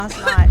Last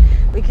night,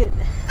 we could.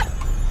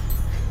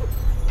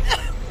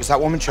 Is that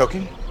woman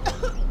choking?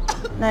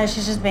 No,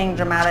 she's just being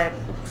dramatic.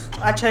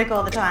 I choke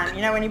all the time.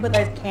 You know when you put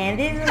those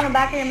candies in the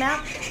back of your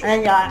mouth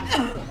and then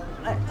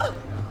you're like,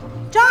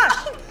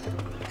 Josh!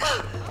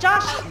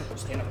 Josh!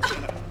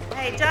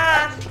 Hey,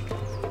 Josh!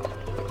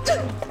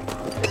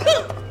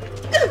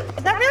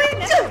 Is that really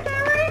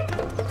necessary?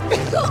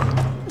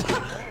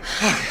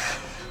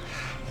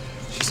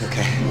 She's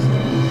okay.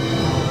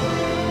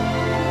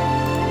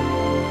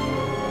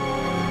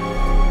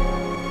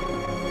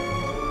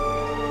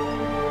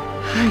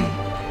 Hi.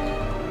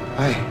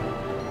 Hi.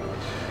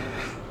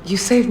 You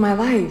saved my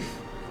life.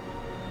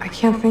 I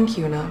can't thank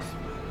you enough.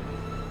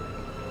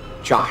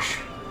 Josh.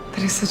 That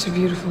is such a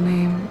beautiful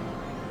name.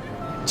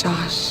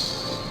 Josh.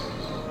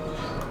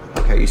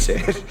 Okay, you say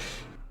it.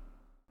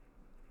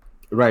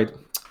 Right.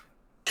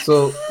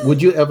 So,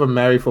 would you ever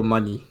marry for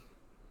money?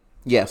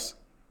 Yes.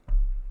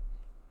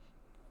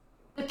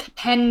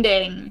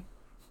 Depending.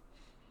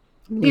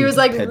 If he was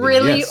like Depending,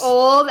 really yes.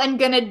 old and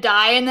gonna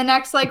die in the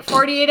next like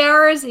 48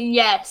 hours,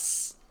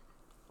 yes.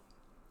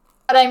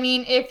 But I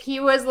mean, if he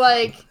was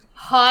like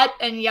hot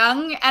and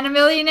young and a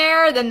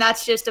millionaire, then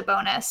that's just a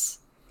bonus.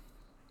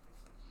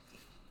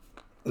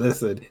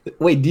 Listen,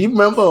 wait, do you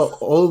remember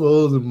all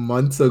those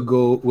months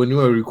ago when we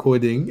were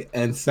recording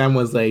and Sam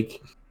was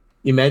like,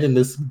 imagine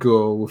this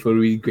girl with a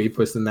really great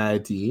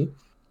personality,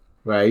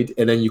 right?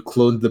 And then you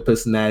cloned the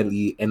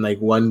personality and like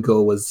one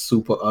girl was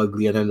super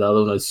ugly and then the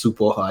other one was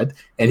super hot.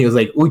 And he was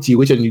like, Uchi,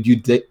 which one did you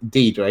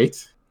date, right?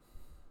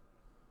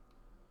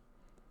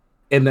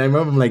 And I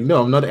remember I'm like,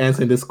 no, I'm not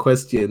answering this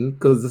question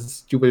because this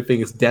stupid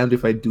thing is damned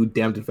if I do,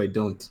 damned if I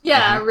don't.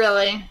 Yeah,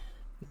 really.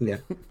 Yeah.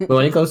 But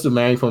when it comes to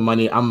marrying for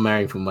money, I'm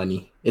marrying for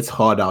money. It's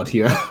hard out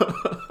here.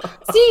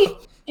 See,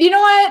 you know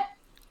what?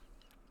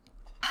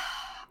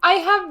 I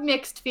have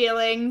mixed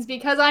feelings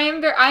because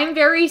I'm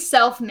very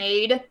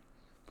self-made.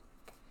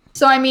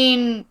 So I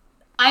mean,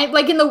 I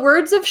like in the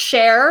words of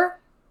Cher,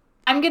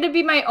 I'm gonna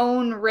be my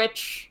own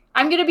rich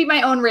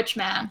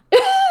man.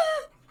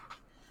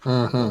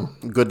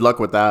 Good luck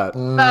with that.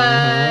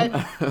 But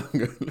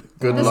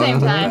Good At the luck same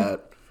with time.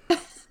 that.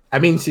 I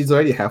mean, she's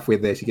already halfway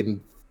there. She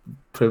can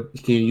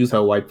use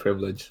her white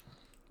privilege.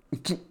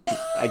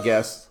 I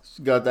guess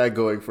she got that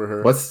going for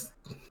her. What's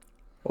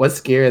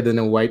scarier than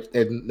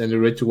a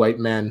rich white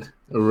man,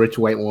 a rich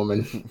white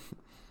woman?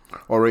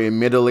 Or a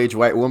middle-aged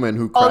white woman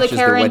who All the crashes the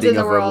Karens wedding in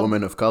the of a world.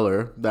 woman of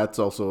color. That's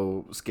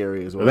also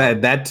scary as well.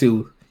 That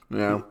too.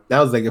 Yeah. That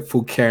was like a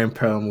full Karen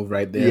Pearl move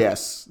right there.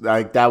 Yes.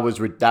 Like that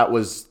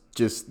was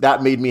just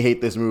that made me hate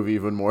this movie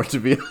even more. To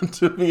be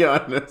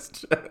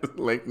honest,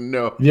 like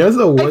no. You know,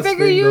 the I worst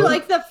figure thing, you though?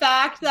 like the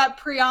fact that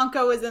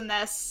Priyanka was in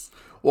this.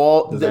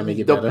 Well, Does that make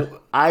it better?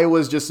 I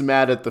was just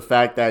mad at the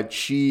fact that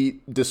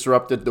she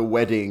disrupted the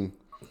wedding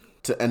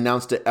to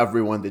announce to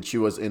everyone that she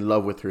was in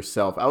love with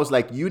herself. I was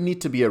like, you need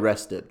to be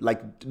arrested.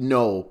 Like,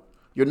 no,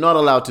 you're not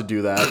allowed to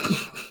do that.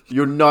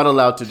 You're not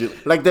allowed to do.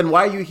 Like, then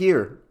why are you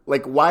here?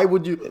 Like, why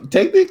would you?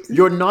 Technically,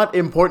 You're not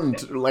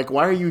important. Like,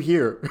 why are you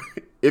here?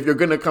 If you're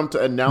gonna come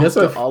to announce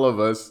That's to all of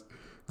us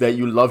that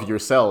you love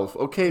yourself,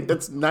 okay,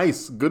 that's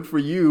nice, good for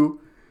you.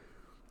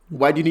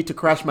 Why do you need to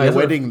crash my Yes, sir.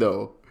 wedding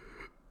though?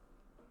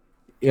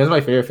 here's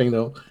my favorite thing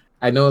though.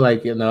 I know,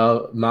 like, you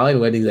know, Malian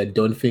weddings, I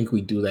don't think we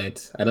do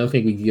that. I don't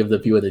think we give the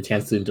people the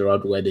chance to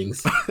interrupt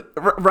weddings.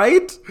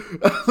 Right?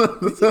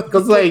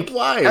 Because, like,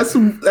 why?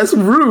 that's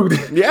rude.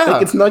 Yeah.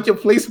 Like, it's not your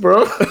place,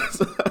 bro.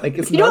 Like,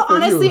 it's You know, not for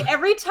honestly, you.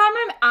 every time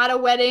I'm at a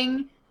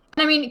wedding,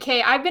 I mean,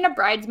 okay, I've been a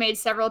bridesmaid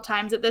several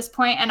times at this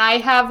point, and I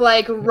have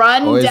like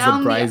run Always down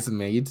the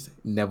bridesmaid,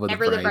 never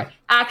never the the bride. bride. It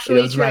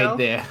Actually was true. right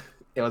there.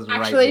 It was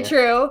Actually right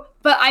there. true.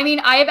 But I mean,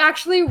 I have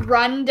actually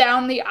run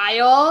down the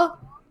aisle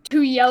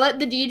to yell at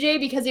the DJ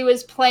because he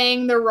was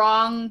playing the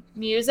wrong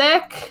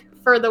music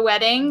for the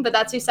wedding, but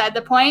that's beside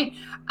the point.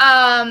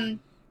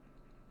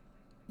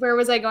 Where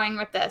was I going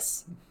with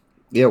this?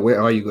 Yeah, where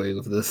are you going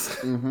with this?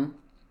 Mm-hmm.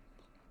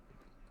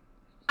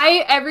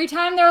 Every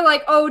time they're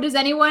like, oh, does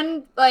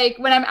anyone, like,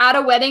 when I'm at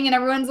a wedding and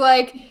everyone's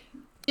like,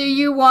 do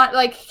you want,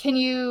 like,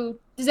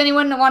 does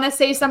anyone want to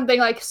say something,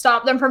 like,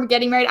 stop them from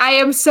getting married? I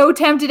am so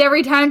tempted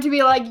every time to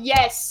be like,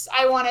 yes,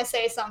 I want to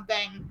say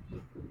something.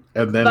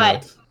 And then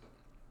But- what?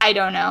 I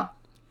don't know.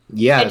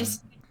 Yeah. I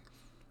just,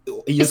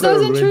 you it's just gotta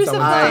those ruin intrusive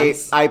someone's-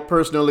 thoughts. I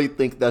personally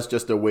think that's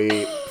just a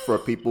way for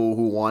people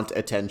who want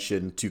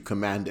attention to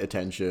command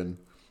attention,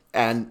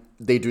 and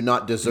they do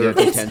not deserve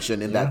Yeah.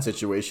 attention in that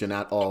situation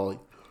at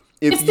all.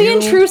 If It's the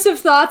intrusive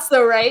thoughts,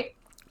 though, right?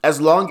 as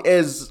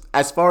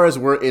far as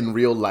we're in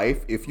real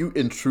life, if you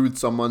intrude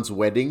someone's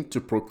wedding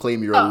to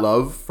proclaim your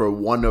love for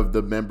one of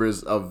the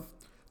members of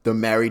the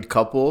married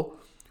couple,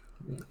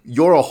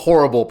 you're a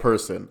horrible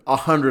person,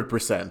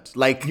 100%.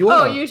 Like You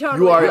Oh, are. you totally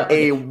you are are.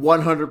 a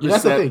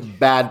That's the 100% thing.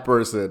 bad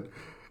person.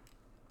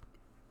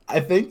 I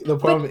think the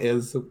problem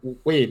is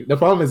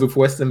with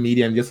Western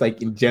media and just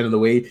like in general the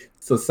way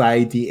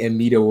society and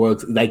media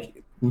works.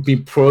 Like we've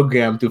been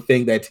programmed to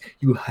think that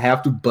you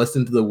have to bust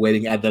into the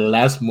wedding at the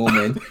last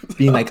moment,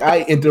 being like,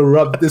 I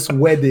interrupt this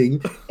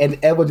wedding, and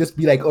everyone just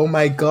be like, oh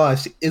my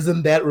gosh,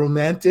 isn't that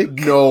romantic?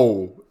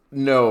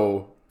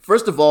 No.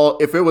 First of all,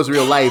 if it was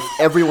real life,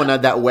 everyone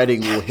at that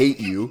wedding will hate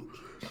you.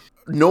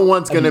 No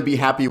one's going to be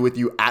happy with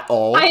you at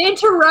all. I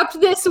interrupt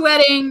this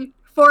wedding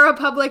for a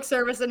public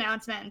service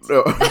announcement.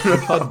 The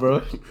pun,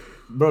 bro.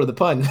 Bro, the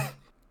pun.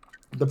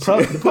 The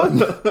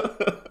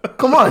pun.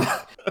 Come on.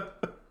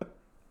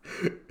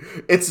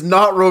 It's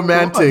not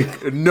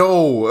romantic.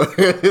 No,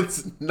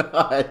 it's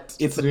not.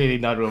 It's really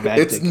not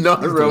romantic. It's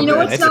not romantic. You know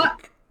what's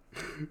not?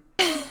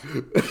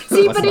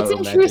 See, but not it's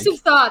romantic. intrusive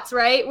thoughts,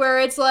 right? Where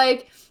it's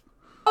like,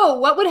 oh,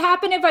 what would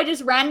happen if I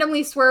just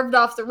randomly swerved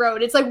off the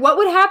road? It's like, what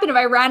would happen if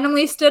I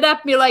randomly stood up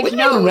and be like,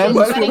 no, this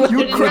wedding You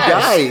shouldn't could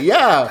happen. die.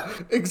 Yeah.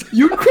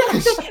 You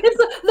crash. It's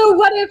the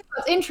what if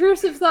thoughts,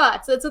 intrusive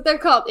thoughts. That's what they're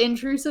called,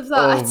 intrusive Oh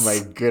thoughts. my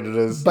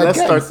goodness. But Let's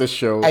guys, start the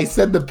show. I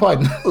said the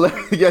pun.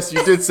 Yes,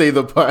 you did say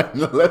the pun.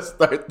 Let's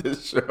start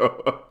this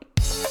show.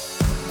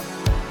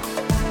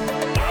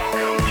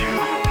 Welcome to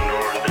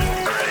Northern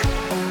Critic.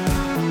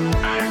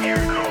 I'm your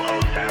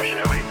co-host, Sam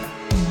Shinobi.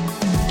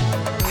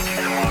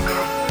 Jason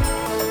Walker,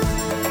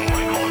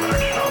 Michael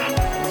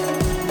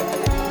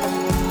Varshnov.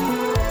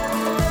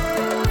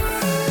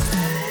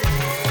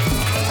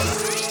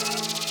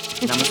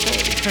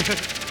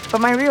 But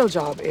my real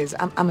job is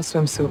I'm a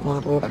swimsuit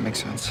model. That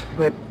makes sense.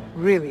 But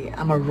really,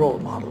 I'm a role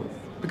model.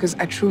 Because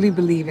I truly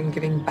believe in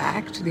giving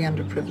back to the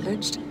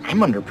underprivileged. I'm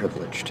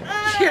underprivileged.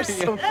 You're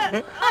so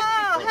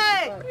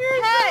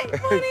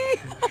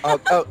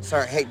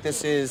Sorry. Hey,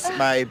 this is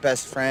my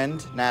best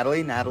friend,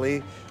 Natalie.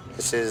 Natalie,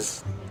 this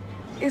is...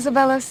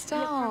 Isabella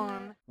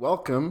Stone.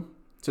 Welcome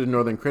to the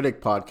Northern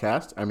Critic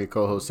podcast. I'm your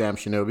co-host, Sam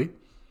Shinobi.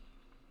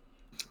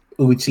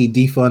 Uchi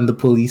defund the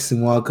police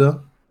in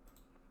Walker.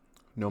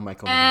 No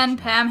Michael. And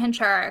Nash. Pam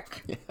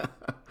Hinchark.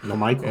 No,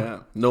 Michael. Yeah.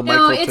 No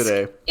No, Michael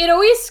today. it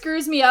always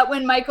screws me up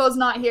when Michael's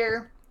not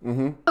here.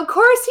 Mm-hmm. Of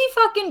course he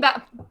fucking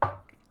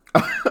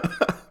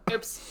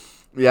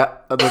Oops. Yeah,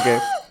 that's okay.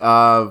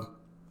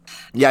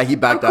 Yeah, he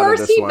backed Of out of course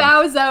this he one.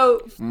 bows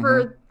out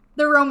for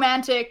the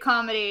romantic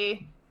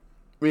comedy.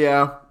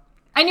 Yeah.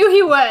 I knew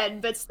he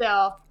would, but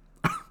still.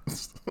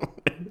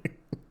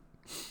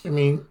 I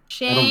mean,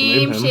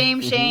 Shame, him.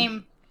 shame,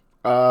 shame.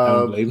 I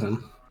don't blame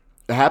him.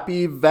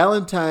 Happy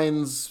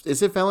Valentine's.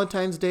 Is it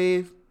Valentine's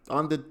Day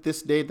on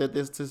this day that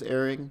this is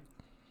airing?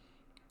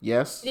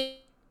 Yes.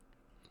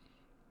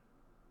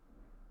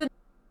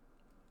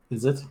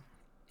 Is it?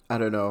 I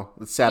don't know.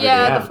 It's Saturday.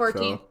 Yeah, the so,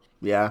 14th.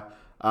 yeah.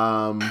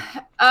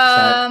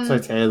 So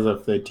today's the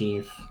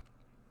 13th.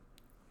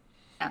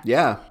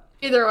 Yeah.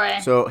 Either way.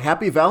 So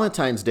happy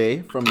Valentine's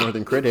Day from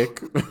Northern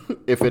Critic,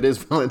 if it is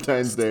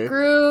Valentine's Day.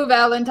 Screw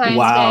Valentine's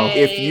Wow.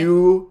 Day. If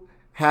you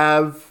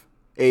have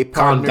a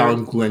Calm partner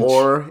down, Grinch.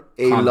 or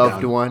a Calm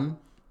loved down. one,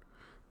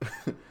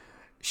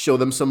 show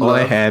them some Or a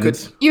love.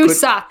 hand. You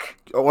suck.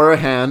 Or a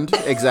hand,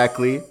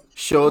 exactly.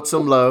 Show it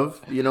some love.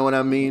 You know what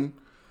I mean?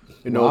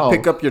 You know, Wow.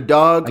 pick up your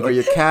dog or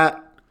your cat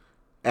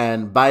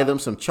and buy them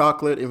some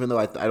chocolate, even though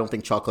I don't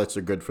think chocolates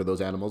are good for those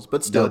animals.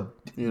 But still,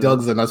 you know.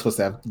 Dogs are not supposed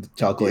to have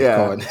chocolate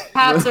Yeah. corn.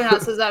 Cats are not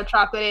supposed to have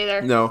chocolate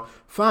either. No,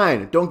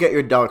 fine. Don't get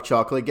your dog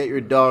chocolate. Get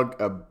your dog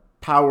a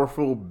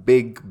powerful,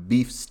 big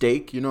beef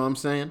steak. You know what I'm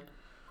saying?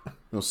 You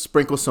know,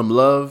 sprinkle some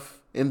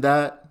love in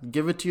that.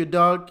 Give it to your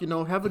dog. You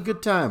know, have a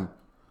good time.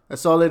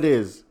 That's all it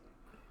is.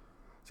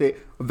 See,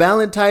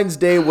 Valentine's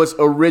Day was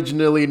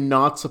originally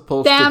not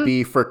supposed to Sam,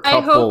 be for I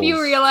couples. hope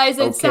you realize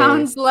it okay?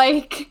 sounds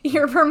like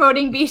you're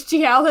promoting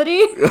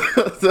bestiality.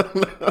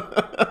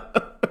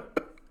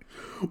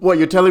 What,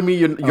 you're telling me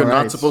you're All not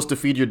right. supposed to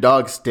feed your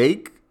dog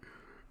steak?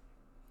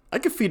 I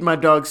could feed my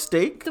dog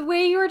steak. The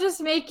way you were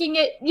just making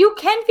it, you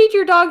can feed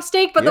your dog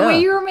steak, but the Yeah. way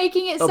you were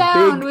making it A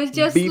sound big was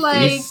just beefy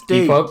like,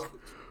 steak.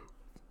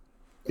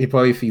 He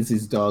probably feeds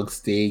his dog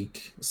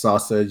steak,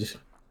 sausage,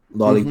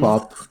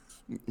 lollipop,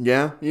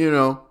 Yeah, you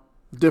know,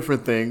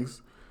 different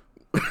things.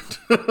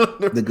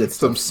 the good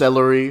Some stuff.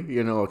 celery,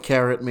 you know, a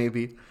carrot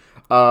maybe.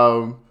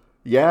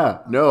 Yeah,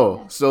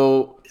 no.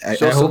 So I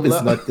show hope some it's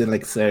love. nothing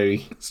like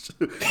sorry.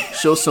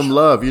 Show some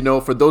love, you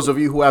know, for those of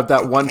you who have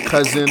that one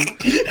cousin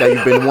that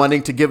you've been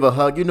wanting to give a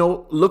hug, you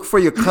know, look for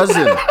your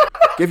cousin.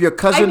 Give your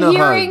cousin I'm a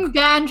hearing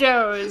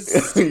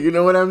banjos. hug. You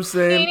know what I'm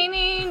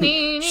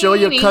saying? Show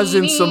your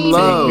cousin some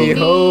love. Take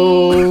me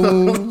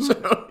home.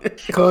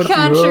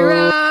 Country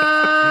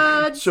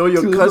road, Show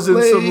your to the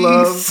cousin some place.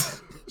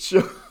 love.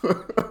 Show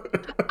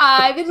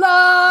I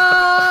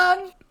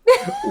belong.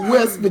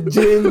 West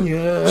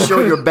Virginia. Show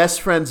your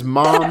best friend's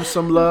mom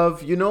some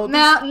love. You know,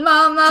 Mountain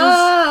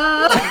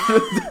Mama.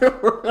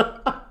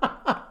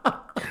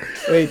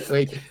 Wait.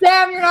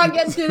 Sam, you're not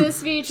getting through this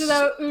speech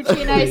without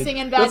Uchi and I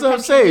singing bad that's what I'm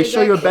country saying. music.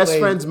 Show your best Wait.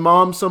 friend's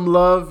mom some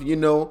love. You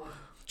know,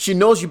 she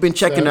knows you've been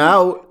checking her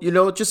out. You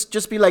know,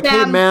 just be like,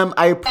 hey, Sam, ma'am,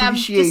 I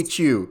appreciate just-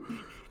 you.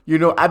 You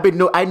know, I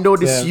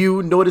notice Sam.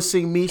 you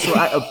noticing me, so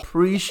I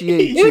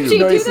appreciate Uchi,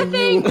 you. do the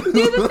thing. Do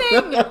the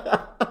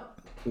thing.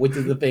 Which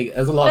is the thing.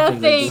 There's a lot of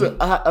The things. thing.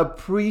 I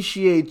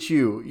appreciate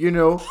you. You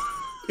know,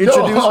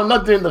 Introduce I'm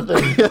not doing the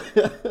thing.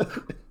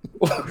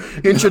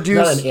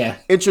 introduce Yeah.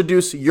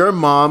 introduce your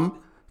mom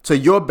to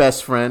your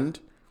best friend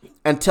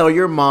and tell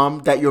your mom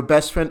that your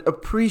best friend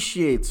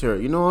appreciates her.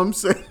 You know what I'm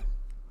saying?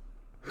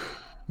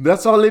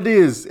 That's all it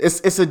is.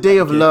 It's a day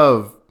of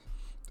love.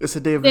 It's a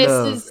day of This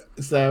love.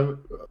 is Sam,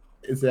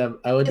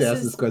 I want to This ask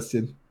is- this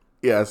question.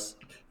 Yes.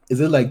 Is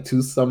it like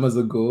 2 summers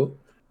ago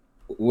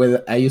when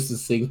I used to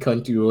sing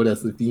Country Road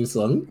as the theme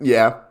song?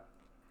 Yeah.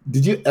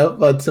 Did you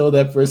ever tell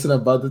that person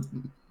about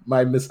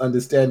my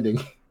misunderstanding?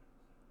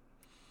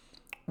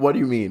 What do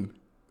you mean?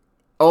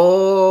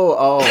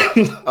 Oh,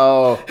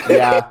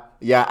 yeah.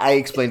 Yeah, I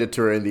explained it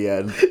to her in the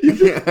end.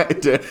 Yeah, I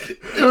did.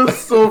 It was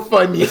so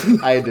funny.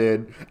 I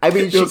did. I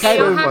mean, she was kind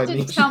you'll of. so have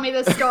funny. to tell me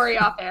the story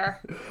off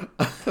air.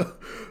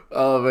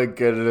 Oh my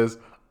goodness.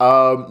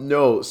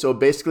 No. So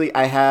basically,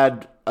 I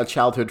had a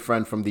childhood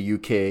friend from the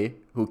UK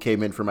who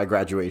came in for my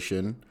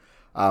graduation.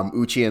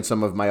 Uchi and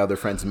some of my other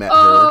friends met her.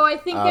 Oh, I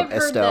think I've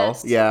heard Estelle.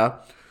 this. Yeah.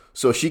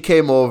 So she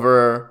came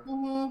over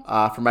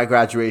for my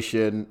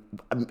graduation.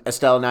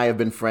 Estelle and I have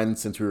been friends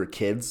since we were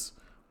kids.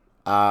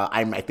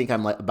 I think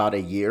I'm like about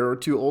a year or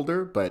two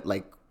older, but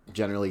like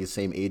generally the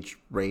same age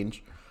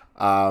range.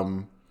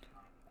 And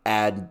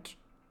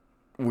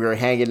we were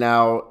hanging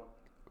out.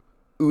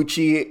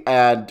 Uchi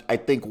and I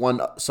think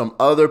some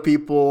other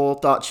people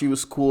thought she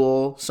was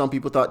cool. Some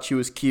people thought she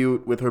was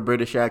cute with her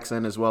British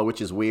accent as well, which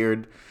is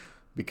weird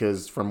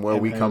because from where Yeah,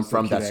 we man, come it's so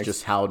from, cute that's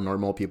just how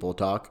normal people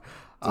talk.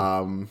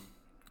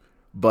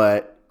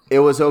 But it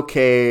was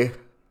okay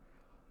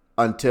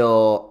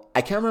until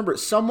I can't remember.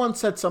 Someone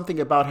said something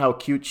about how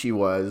cute she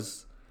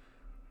was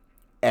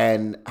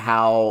and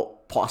how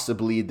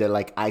possibly that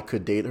like I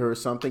could date her or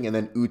something. And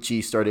then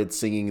Uchi started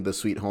singing the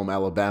Sweet Home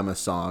Alabama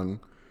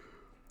song.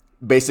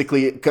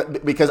 Basically,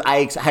 because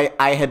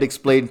I had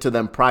explained to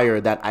them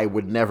prior that I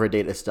would never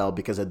date Estelle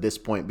because at this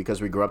point,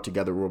 because we grew up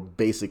together, we're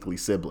basically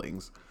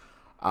siblings.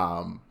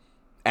 And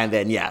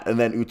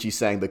then Uchi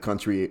sang the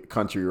country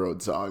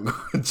road song,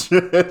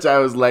 which I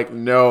was like,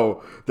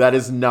 no, that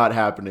is not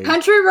happening.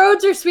 Country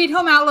Roads or Sweet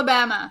Home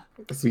Alabama?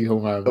 Sweet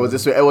Home Alabama.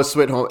 It was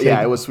Sweet Home.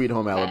 Yeah, it was Sweet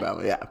Home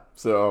Alabama. Yeah,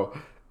 so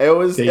it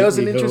was Take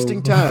an me interesting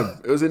home.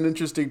 time. It was an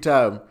interesting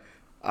time.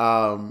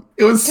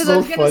 It was Because so I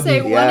was gonna funny.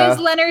 say Yeah. one is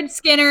Leonard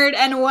Skinnard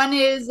and one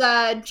is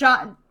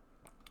John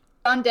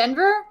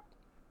Denver.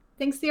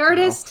 Think's the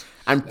artist.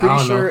 I'm I pretty don't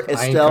know. sure I ain't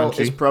Estelle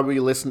country. is probably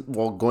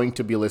going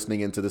to be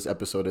listening into this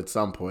episode at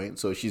some point.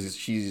 So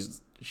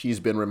she's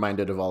been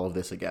reminded of all of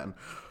this again.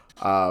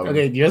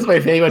 Okay, here's my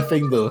favorite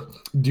thing though.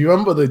 Do you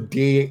remember the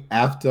day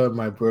after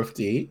my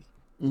birthday,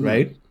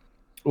 right?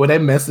 When I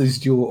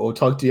messaged you or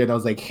talked to you and I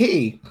was like,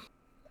 hey,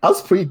 I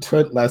was pretty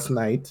turned last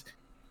night.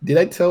 Did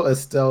I tell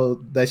Estelle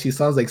that she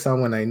sounds like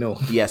someone I know?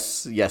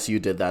 Yes, you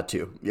did that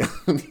too. Yeah.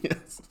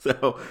 Yes.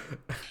 So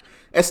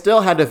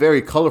Estelle had a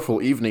very colorful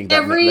evening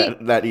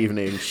that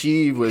evening.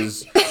 She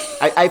was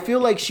I feel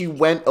like she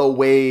went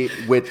away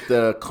with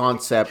the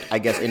concept, I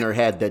guess, in her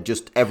head that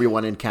just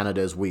everyone in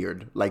Canada is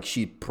weird. Like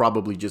she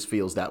probably just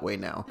feels that way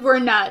now. We're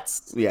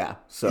nuts. Yeah.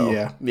 So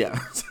Yeah.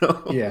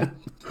 So Yeah.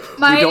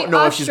 My we don't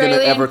know if she's gonna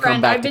Australian ever friend,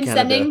 come back I've to been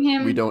Canada. sending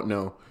him We don't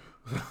know.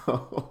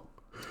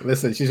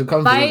 Listen, she should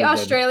come My visit then,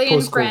 Australian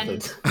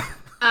post-COVID.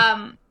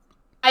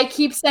 I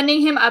keep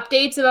sending him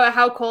updates about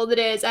how cold it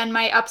is, and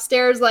my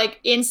upstairs like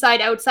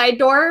inside outside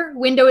door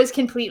window is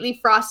completely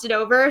frosted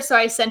over. So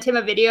I sent him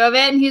a video of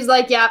it, and he's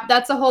like, "Yeah,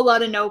 that's a whole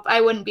lot of nope.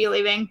 I wouldn't be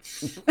leaving."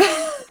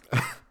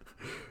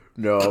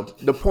 No.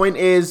 The point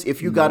is,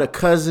 if you got a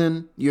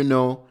cousin,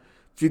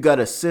 if you got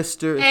a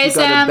sister, if Hey, you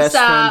got Sam, a best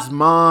stop. friend's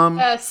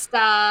mom,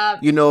 Stop.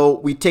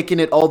 we taking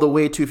it all the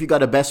way to if you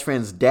got a best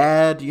friend's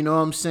dad, you know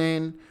what I'm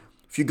saying?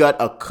 If you got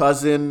a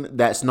cousin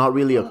that's not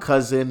really a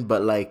cousin,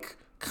 but like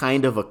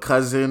kind of a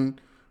cousin,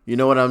 you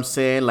know what I'm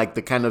saying? Like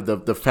the kind of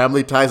the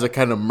family ties are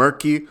kind of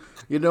murky,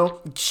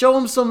 show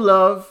him some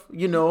love,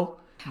 give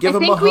I him a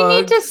think we hug,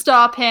 need to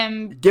stop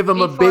him. give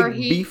him a before big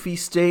he- beefy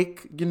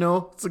steak,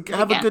 so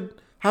have a Yeah. good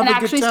and have a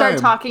actually good time. start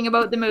talking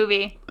about the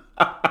movie.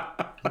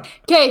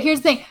 Okay, here's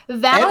the thing.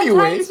 Valentine's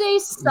Anyway, Day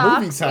sucks.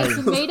 movie time.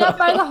 It's made up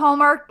by the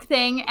Hallmark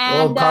thing,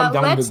 and calm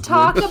down, let's Miss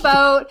talk Blue.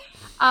 about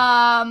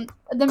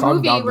the Calm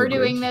movie down, we're the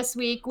doing Grinch. this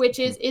week, which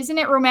is Isn't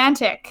It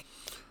Romantic?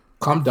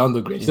 Calm down,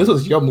 the Grinch. This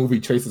was your movie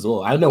choice as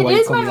well. I don't know why It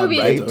you're is my coming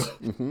out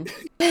movie.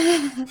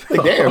 better.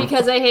 Like, damn.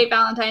 Because I hate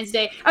Valentine's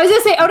Day. I was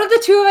gonna say, out of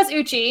the two of us,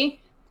 Uchi,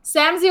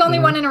 Sam's the only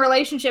Mm-hmm. one in a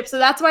relationship, so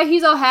that's why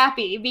he's all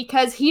happy,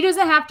 because he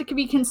doesn't have to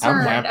be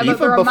concerned happy. about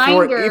the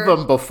reminder.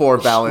 Even before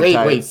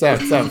Valentine's. Wait,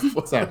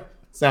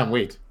 Sam,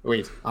 wait.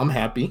 I'm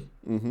happy.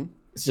 Mm-hmm.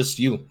 It's just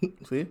you.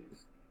 See?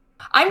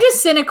 I'm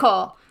just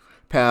cynical.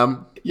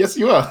 Pam, Yes,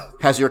 you are.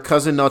 has your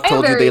cousin not I am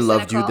told you very they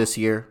loved you cynical. this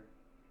year?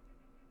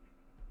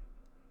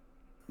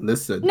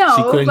 Listen, No,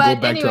 she couldn't go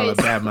but back anyways.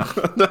 to Alabama.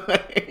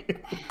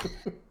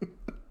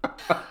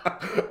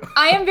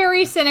 I am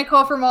very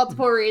cynical for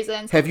multiple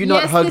reasons. Have you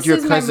not Yes, hugged this your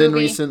is my cousin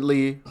movie.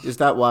 recently? Is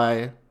that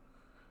why?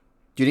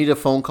 Do you need a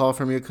phone call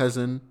from your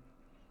cousin?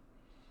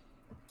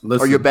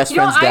 Listen, Or your best You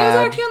know, friend's I was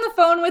dad? actually on the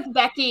phone with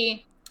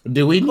Becky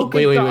Do we need, Oh,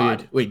 good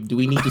God. wait. Do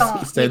we need to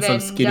Don't send some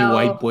even skinny know.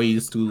 white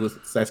boys to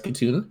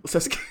Saskatoon?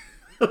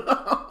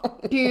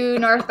 To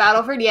North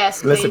Battleford?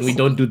 Yes, Listen, please. we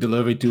don't do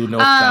delivery to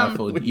North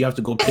Battleford. You have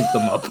to go pick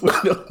them up.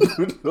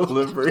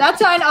 Delivery.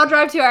 That's fine. I'll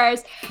drive 2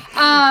 hours.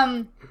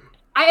 I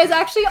was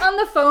actually on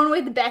the phone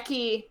with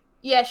Becky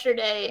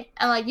yesterday,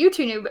 and like you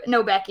two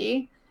know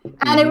Becky,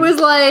 and it was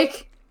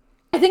like,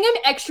 I think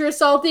I'm extra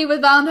salty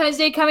with Valentine's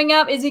Day coming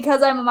up is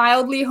because I'm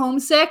mildly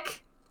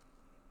homesick,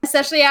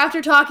 especially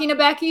after talking to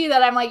Becky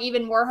that I'm like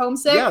even more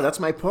homesick. Yeah, that's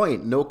my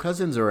point. No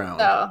cousins around.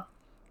 So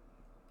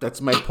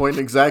That's my point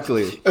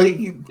exactly.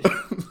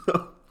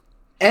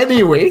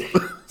 Anyway,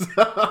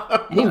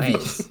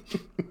 movies.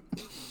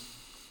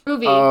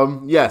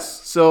 movie.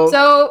 Yes. So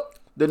So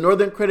the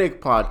Northern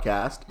Critic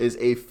podcast is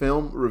a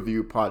film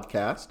review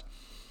podcast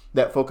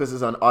that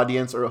focuses on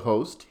audience or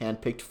host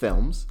handpicked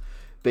films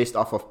based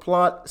off of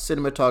plot,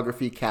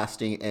 cinematography,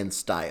 casting, and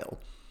style.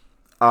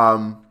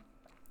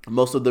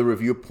 Most of the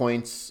review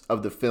points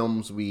of the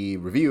films we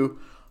review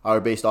are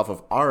based off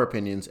of our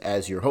opinions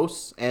as your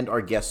hosts and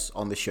our guests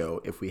on the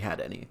show, if we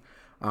had any.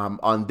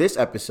 On this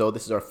episode,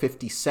 this is our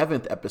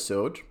 57th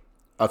episode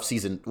of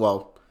season,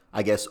 well,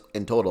 I guess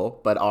in total,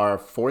 but our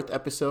 4th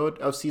episode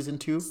of season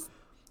 2,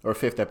 or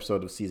 5th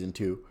episode of season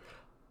 2.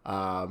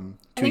 I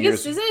think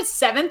isn't it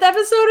 7th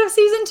episode of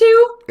season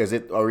 2? Is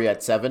it? Are we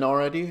at 7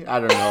 already? I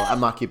don't know. I'm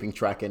not keeping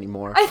track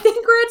anymore. I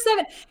think we're at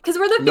 7 because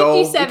we're the 57th,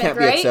 No, we can't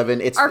be right? at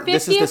 7. Our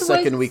This is the 50th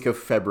second was- week of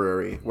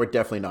February. We're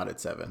definitely not at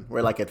 7.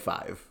 We're like at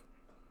 5.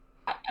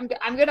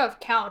 I'm gonna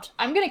count.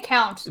 I'm gonna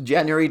count.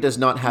 January does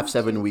not have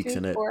 7 weeks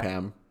in it, 4,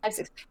 Pam. 5,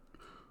 6.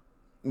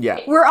 Yeah.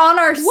 We're on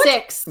our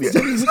 6th.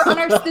 We're on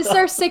our, this is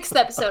our 6th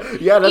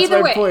episode. Yeah, that's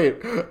Either my way.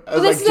 point. I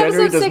was this like, is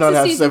January episode does 6 not of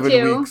have season 7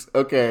 2. weeks.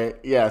 Okay,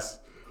 yes.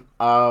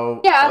 Yeah,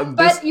 on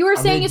but this- you were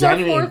saying it's our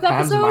 4th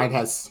episode? Mind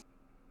has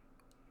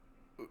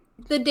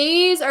The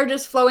days are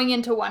just flowing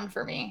into one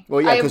for me.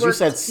 Well, yeah, I 'cause you worked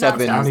said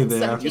 7. nonstop You since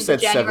said 17th You of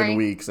said 7 January.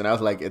 weeks, and I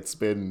was like, it's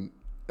been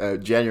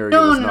January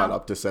No, was no, not no.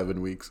 up to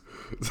 7 weeks.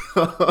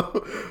 No,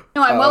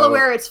 I'm well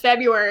aware it's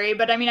February,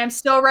 but I mean, I'm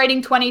still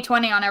writing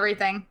 2020 on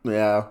everything.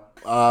 Yeah.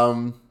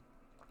 On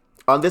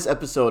this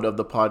episode of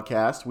the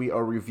podcast, we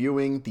are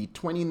reviewing the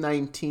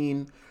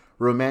 2019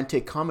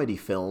 romantic comedy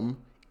film,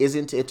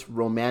 Isn't It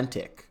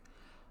Romantic?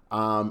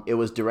 It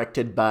was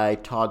directed by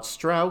Todd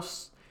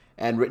Strauss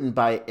and written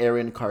by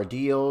Aaron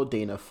Cardillo,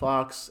 Dana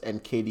Fox,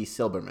 and Katie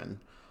Silberman.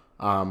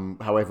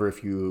 However,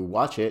 if you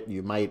watch it,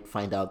 you might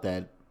find out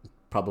that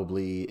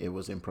probably it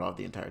was improv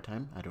the entire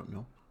time. I don't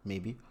know.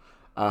 Maybe.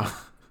 I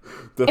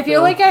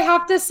feel like I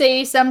have to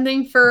say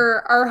something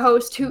for our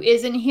host who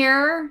isn't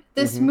here.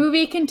 This Mm-hmm.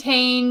 movie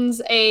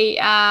contains a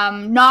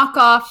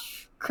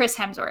knockoff Chris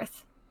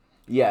Hemsworth.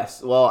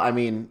 Yes. Well, I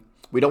mean,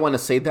 we don't want to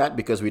say that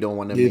because we don't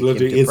want to it make him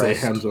literally is a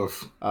depressed. hands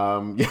off.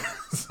 Yeah,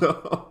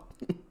 so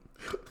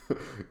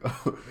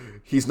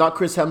he's not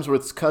Chris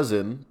Hemsworth's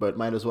cousin, but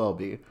might as well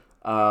be.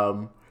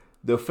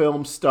 The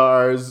film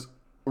stars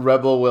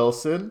Rebel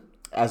Wilson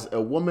as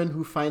a woman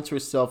who finds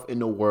herself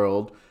in a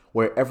world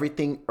where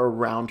everything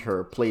around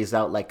her plays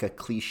out like a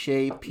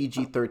cliche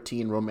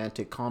PG-13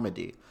 romantic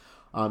comedy.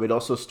 It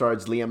also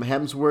stars Liam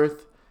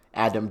Hemsworth,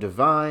 Adam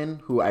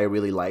Devine, who I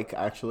really like,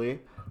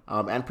 actually,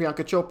 and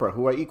Priyanka Chopra,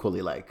 who I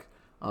equally like,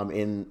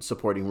 in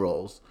supporting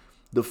roles.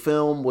 The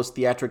film was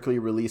theatrically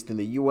released in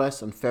the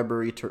U.S. on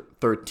February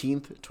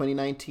 13th,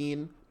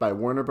 2019 by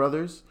Warner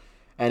Brothers,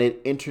 and it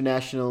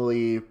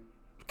internationally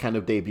kind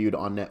of debuted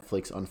on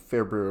Netflix on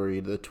February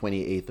the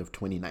 28th of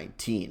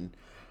 2019.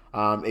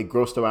 It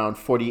grossed around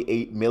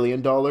 $48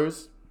 million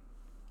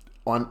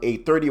on a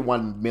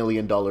 $31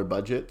 million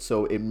budget,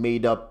 so it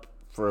made up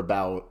for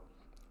about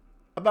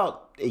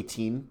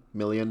 $18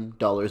 million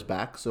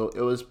back. So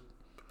it was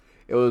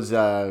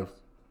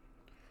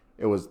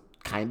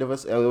kind of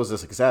it was a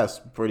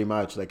success, pretty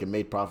much. Like, it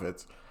made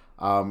profits,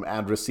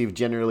 and received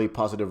generally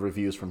positive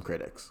reviews from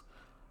critics.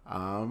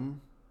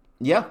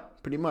 Yeah,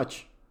 pretty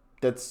much.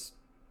 That's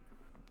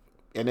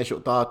initial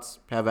thoughts.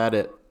 Have at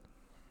it.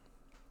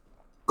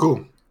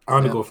 Cool. I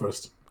want to go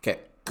first Okay.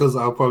 because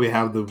I'll probably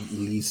have the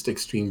least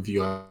extreme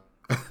view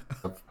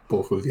of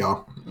both of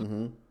y'all.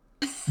 Mm-hmm.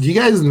 Do you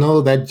guys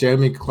know that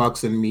Jeremy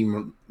Clarkson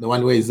meme? The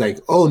one where he's like,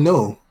 "Oh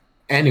no,"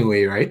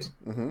 anyway, right?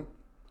 Mm-hmm.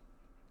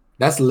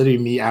 That's literally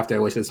me after I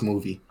watched this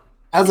movie.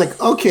 I was like,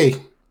 okay,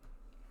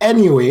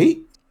 anyway,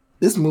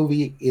 this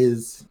movie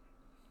is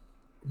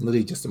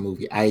literally just a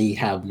movie. I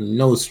have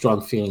no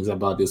strong feelings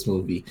about this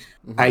movie.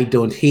 Mm-hmm. I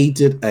don't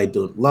hate it. I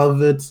don't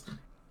love it.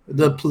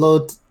 The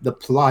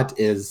plot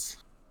is,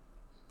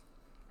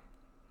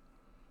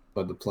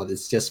 but the plot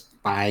is just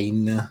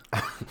fine.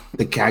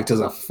 The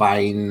characters are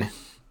fine.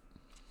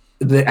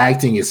 The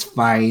acting is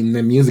fine.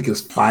 The music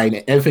is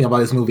fine. Everything about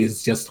this movie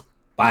is just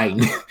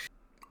fine.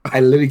 I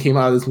literally came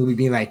out of this movie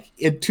being like,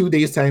 in 2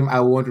 days' time, I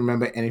won't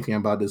remember anything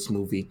about this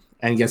movie.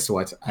 And guess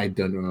what? I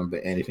don't remember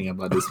anything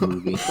about this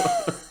movie.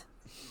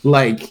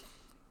 Like,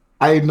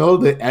 I know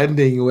the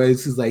ending where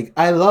it's just like,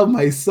 I love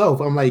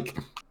myself. I'm like,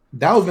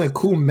 that would have been a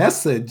cool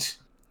message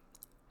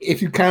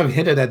if you kind of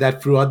hinted at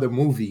that throughout the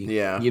movie.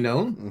 Yeah. You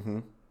know? Mm-hmm.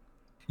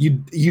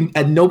 You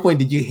at no point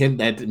did you hint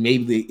that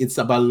maybe it's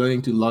about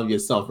learning to love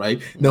yourself,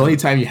 right? The only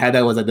time you had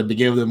that was at the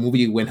beginning of the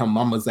movie when her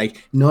mom was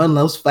like, "No one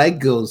loves fat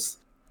girls.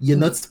 You're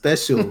not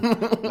special."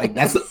 Like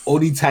that's the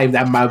only time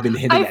that might have been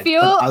hinted I at.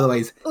 feel But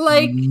otherwise,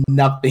 like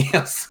nothing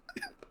else.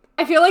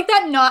 I feel like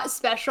that not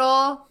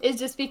special is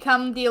just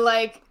become the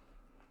like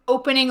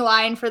opening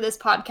line for this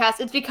podcast.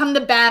 It's become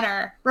the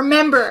banner.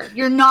 Remember,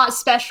 you're not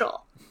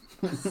special.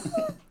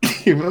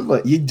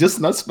 Remember, you're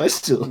just not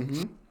special.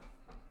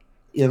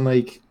 And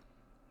like,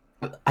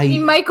 I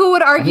mean, Michael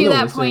would argue what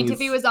that I'm saying point if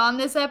he was on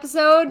this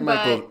episode,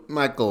 but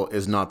Michael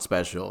is not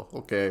special.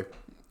 Okay,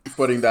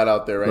 putting that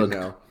out there right Look.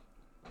 now.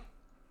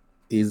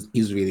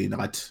 he's really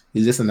not.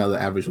 He's just another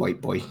average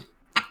white boy.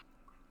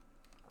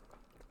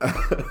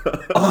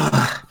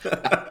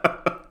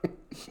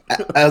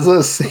 As I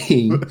was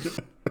saying,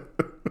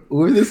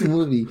 with this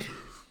movie,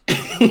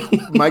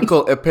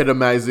 Michael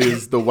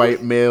epitomizes the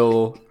white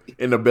male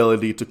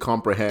inability to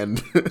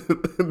comprehend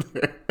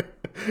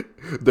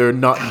their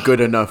not good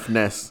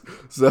enoughness.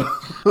 So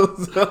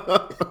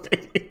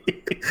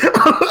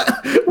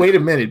wait a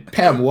minute,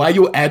 Pam, why are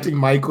you adding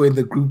Michael in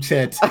the group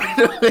chat?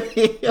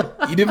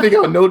 You didn't think I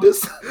would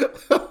notice?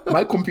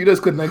 My computer is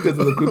connected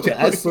to the group chat.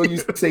 I saw you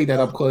say that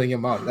I'm calling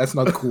him out. That's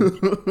not cool.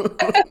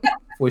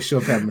 For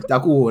sure, Pam.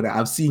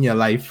 I've seen your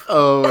life.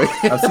 oh my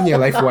God. I've seen your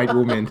life, white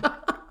woman.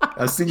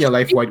 I've seen your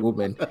life, white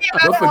woman.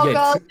 Don't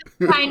forget.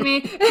 behind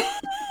me.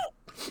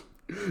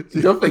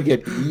 Don't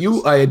forget,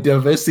 you are a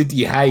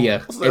diversity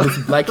hire, and it's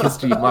Black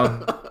History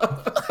Month.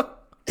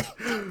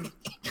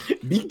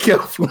 Be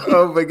careful.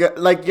 Oh my God.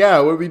 Like, yeah,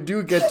 when we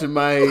do get to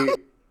my,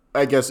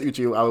 I guess,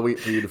 Uchi, I'll wait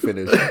for you to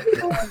finish.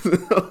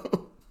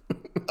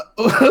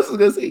 I was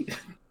gonna say,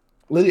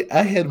 literally,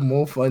 I had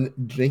more fun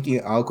drinking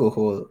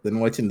alcohol than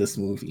watching this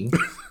movie.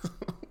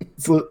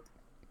 So,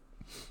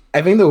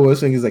 I think the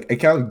worst thing is like I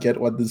can't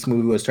get what this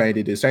movie was trying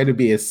to do. It's trying to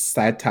be a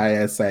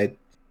satire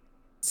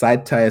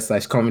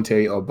 /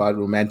 commentary about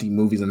romantic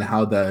movies and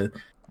how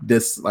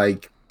this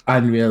like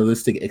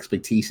unrealistic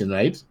expectation,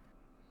 right?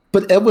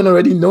 But everyone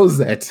already knows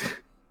that.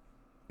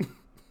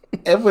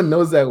 Everyone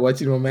knows that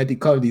watching romantic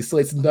comedies, so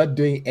it's not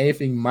doing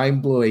anything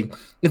mind-blowing.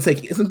 It's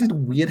like, isn't it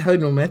weird how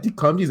in romantic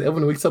comedies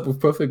everyone wakes up with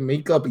perfect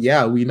makeup?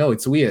 Yeah, we know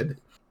it's weird.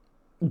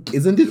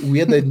 Isn't it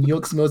weird that New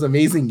York smells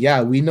amazing?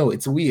 Yeah, we know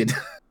it's weird.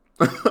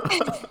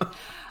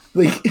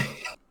 Like, I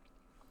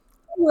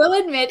will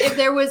admit, if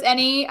there was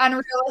any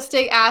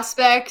unrealistic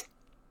aspect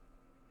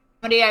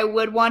comedy I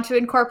would want to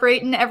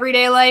incorporate in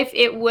everyday life,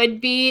 it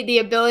would be the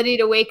ability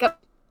to wake up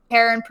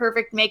hair and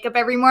perfect makeup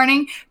every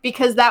morning,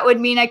 because that would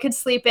mean I could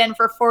sleep in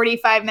for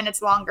 45 minutes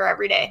longer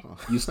every day.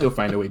 you still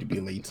find a way to be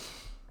late.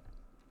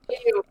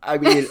 I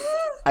mean,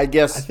 I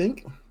guess. I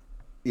think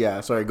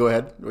Yeah, sorry, go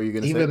ahead. What were you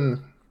going to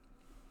say?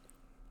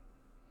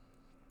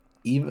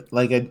 Even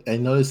like I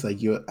noticed like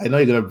I know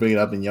you're gonna bring it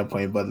up in your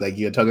point, but like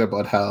you're talking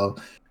about how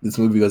this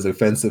movie was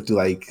offensive to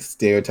like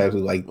stereotypes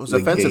of like It was the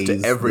offensive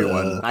gays, to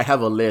everyone. I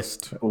have a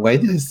list. Why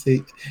did I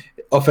say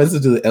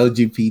offensive to the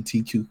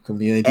LGBTQ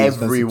community?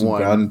 Offensive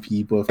Everyone. to brown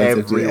people,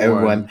 offensive to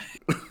everyone.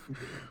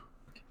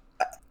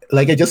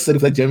 Like I just said,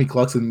 it's like Jeremy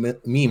Clarkson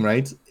meme,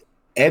 right?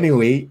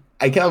 Anyway,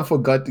 I kind of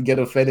forgot to get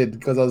offended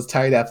because I was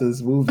tired after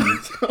this movie.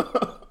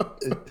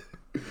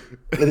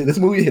 This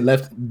movie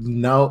left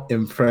no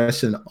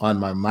impression on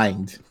my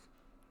mind,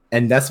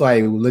 and that's why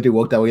I literally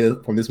walked away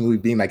from this movie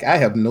being like, I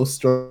have no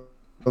strong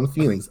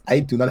feelings. I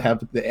do not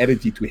have the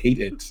energy to hate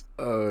it.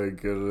 Oh my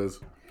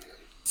goodness.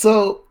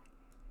 So,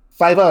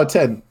 5 out of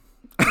 10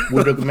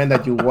 would recommend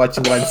that you watch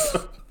it once.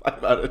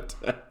 5 out of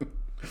 10.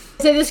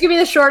 So this could be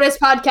the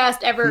shortest podcast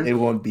ever. It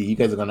won't be. You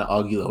guys are gonna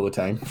argue the whole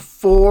time.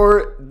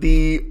 For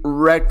the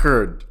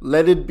record,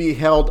 let it be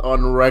held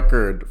on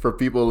record for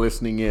people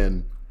listening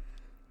in.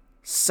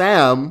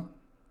 Sam,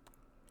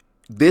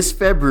 this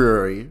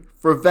February,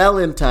 for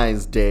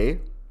Valentine's Day,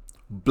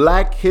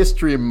 Black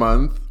History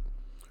Month,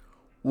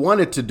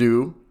 wanted to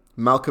do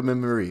Malcolm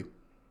and Marie.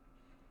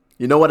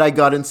 You know what I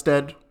got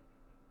instead?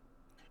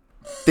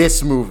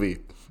 This movie.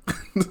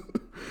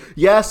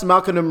 Yes,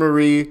 Malcolm and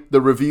Marie,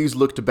 the reviews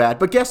looked bad,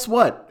 but guess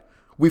what?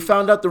 We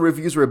found out the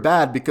reviews were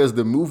bad because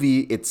the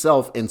movie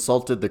itself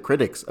insulted the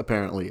critics,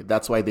 apparently.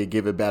 That's why they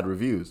give it bad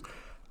reviews.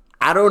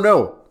 I don't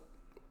know.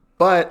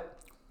 But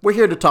we're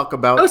here to talk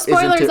about No Isn't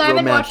spoilers, It I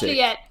haven't watched Romantic? it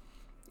yet.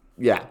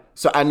 Yeah.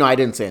 So I know I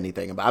didn't say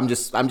anything, but I'm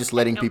just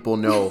letting people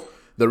know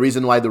the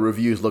reason why the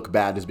reviews look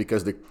bad is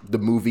because the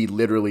movie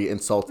literally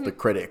insults the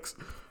critics,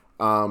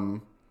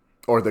 or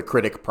the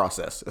critic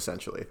process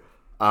essentially.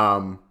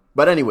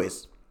 But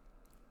anyways,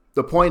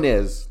 the point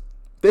is,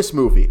 this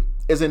movie,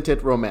 isn't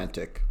it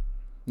romantic?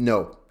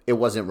 No, it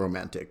wasn't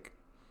romantic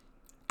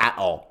at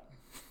all.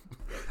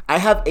 I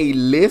have a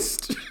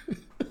list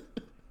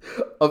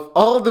of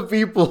all the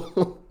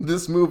people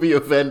this movie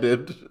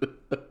offended.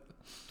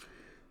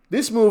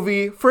 This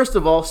movie, first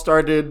of all,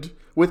 started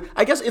with,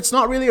 I guess it's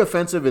not really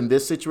offensive in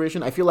this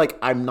situation. I feel like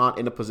I'm not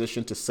in a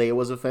position to say it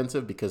was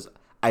offensive because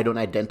I don't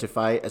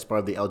identify as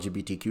part of the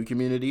LGBTQ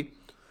community.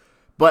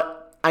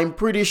 But I'm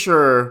pretty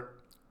sure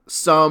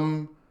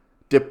some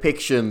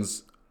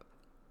depictions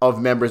of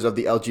members of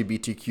the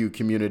LGBTQ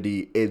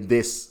community in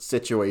this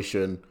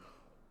situation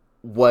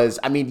was,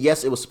 I mean,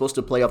 yes, it was supposed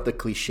to play off the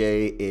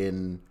cliche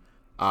in,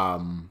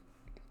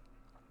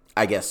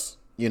 I guess,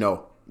 you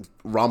know,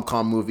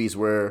 rom-com movies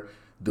where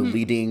the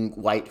leading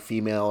white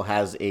female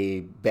has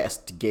a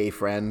best gay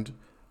friend,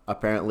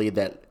 apparently,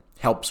 that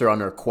helps her on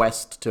her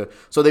quest to...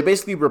 So they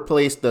basically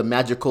replaced the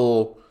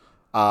magical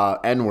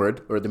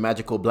N-word, or the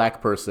magical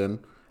black person,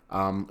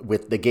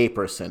 with the gay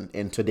person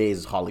in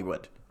today's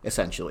Hollywood,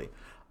 essentially.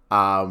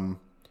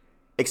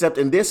 Except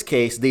in this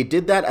case, they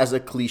did that as a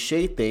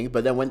cliche thing,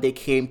 but then when they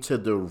came to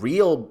the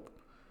real,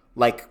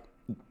 like,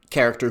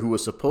 character who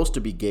was supposed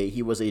to be gay,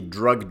 he was a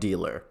drug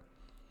dealer.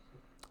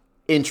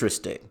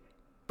 Interesting.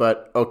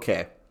 But,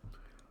 okay.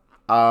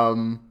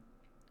 That's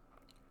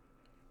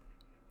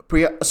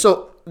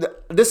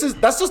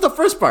just the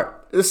first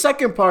part. The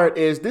second part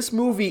is this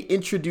movie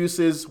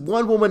introduces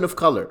one woman of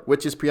color,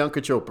 which is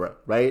Priyanka Chopra,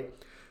 right?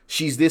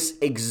 She's this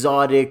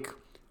exotic,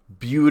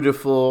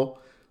 beautiful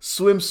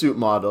swimsuit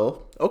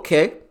model.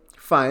 Okay,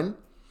 fine.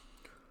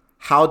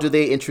 How do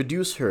they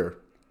introduce her?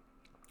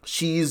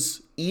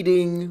 She's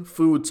eating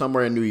food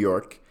somewhere in New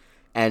York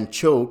and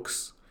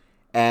chokes,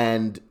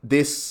 and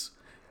this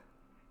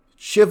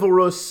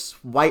chivalrous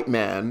white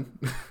man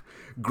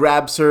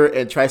grabs her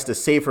and tries to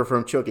save her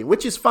from choking,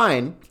 which is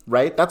fine,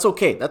 right? That's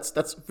okay.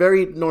 That's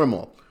very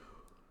normal.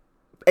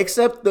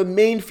 Except the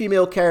main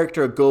female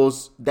character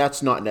goes,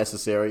 that's not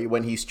necessary,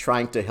 when he's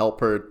trying to help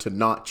her to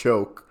not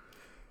choke.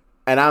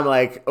 And I'm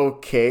like,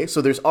 okay,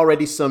 so there's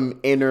already some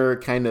inner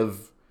kind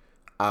of,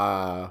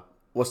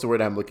 what's the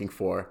word I'm looking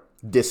for?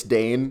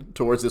 Disdain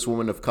towards this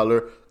woman of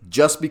color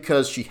just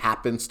because she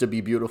happens to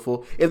be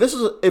beautiful. If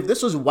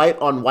this was white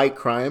on white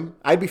crime,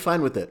 I'd be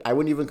fine with it. I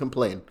wouldn't even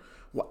complain.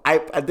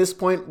 At this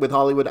point with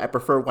Hollywood, I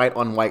prefer white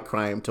on white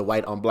crime to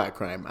white on black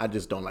crime. I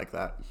just don't like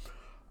that.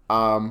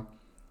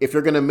 If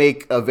you're gonna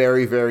make a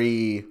very,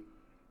 very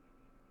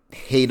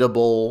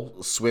hateable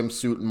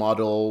swimsuit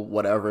model,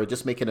 whatever,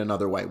 just make it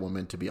another white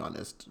woman, to be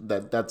honest.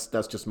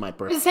 That's just my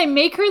personal. Say,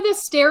 make her the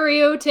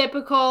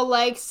stereotypical,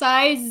 like,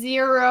 size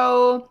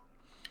 0,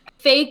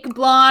 fake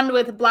blonde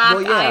with black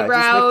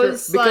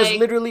eyebrows, because like,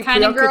 literally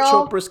Priyanka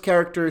Chopra's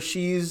character,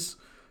 she's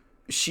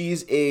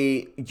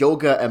a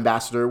yoga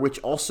ambassador, which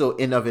also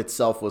in of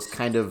itself was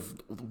kind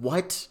of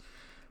what?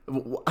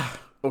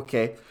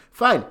 Okay,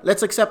 fine,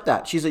 let's accept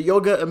that. She's a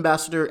yoga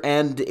ambassador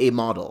and a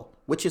model,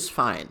 which is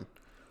fine.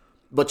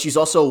 But she's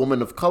also a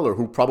woman of color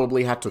who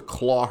probably had to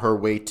claw her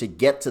way to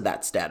get to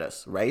that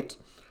status, right?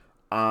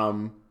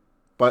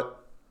 But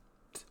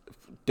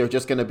they're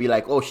just going to be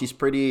like, oh, she's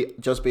pretty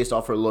just based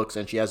off her looks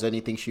and she has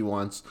anything she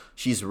wants.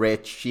 She's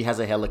rich. She has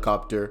a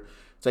helicopter.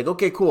 It's like,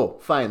 okay, cool,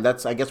 fine.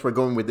 I guess we're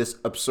going with this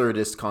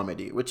absurdist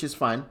comedy, which is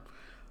fine.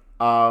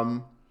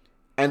 And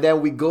then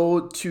we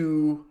go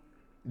to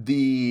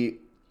the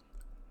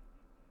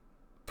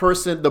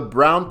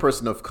brown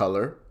person of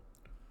color,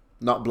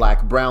 not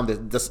black, brown,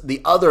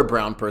 the other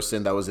brown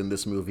person that was in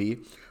this movie,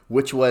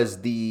 which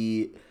was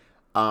the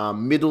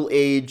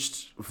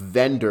middle-aged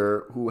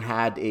vendor who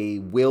had a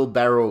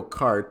wheelbarrow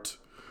cart.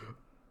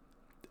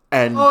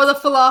 And the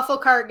falafel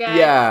cart guy.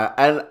 Yeah,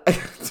 and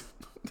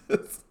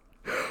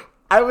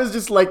I was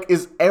just like,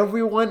 is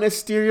everyone a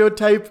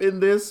stereotype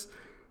in this?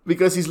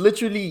 Because he's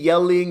literally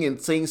yelling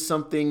and saying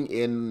something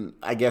in,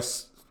 I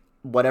guess,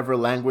 whatever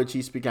language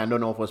he's speaking. I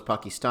don't know if it was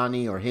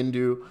Pakistani or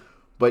Hindu,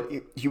 but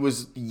he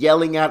was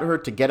yelling at her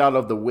to get out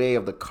of the way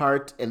of the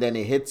cart, and then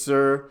it hits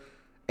her,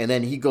 and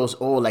then he goes,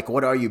 oh, like,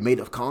 what are you, made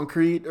of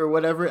concrete or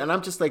whatever? And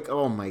I'm just like,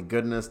 oh my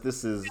goodness,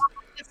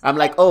 I'm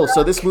like, oh,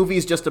 so this movie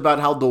is just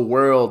about how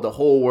the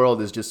whole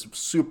world is just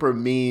super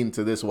mean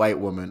to this white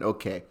woman.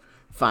 Okay,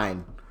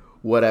 fine,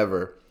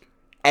 whatever.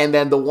 And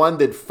then the one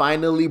that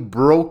finally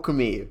broke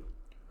me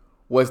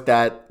was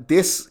that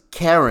this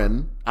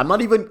Karen, I'm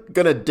not even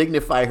going to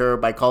dignify her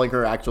by calling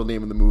her actual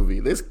name in the movie.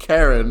 This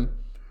Karen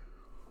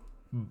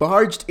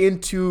barged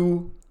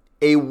into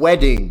a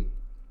wedding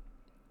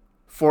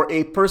for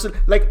a person.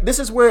 Like, this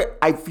is where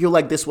I feel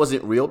like this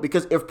wasn't real,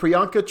 because if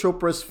Priyanka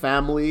Chopra's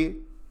family,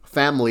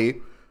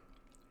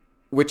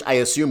 which I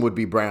assume would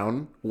be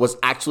brown, was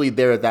actually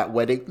there at that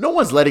wedding, no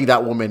one's letting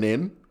that woman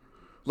in.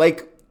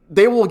 Like,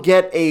 they will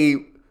get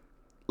an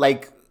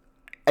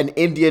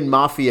Indian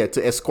mafia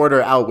to escort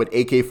her out with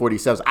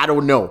AK-47s. I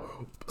don't know.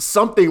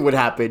 Something would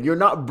happen. You're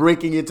not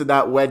breaking into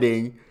that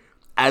wedding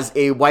as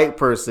a white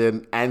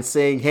person and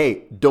saying,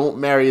 hey, don't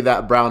marry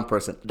that brown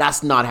person.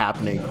 That's not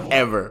happening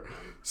ever.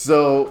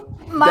 So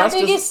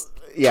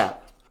yeah,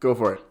 go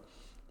for it.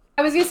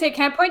 I was gonna say,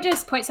 can I point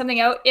something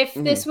out? If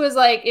this was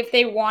like, if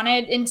they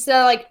wanted,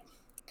 instead of like,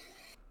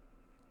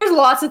 there's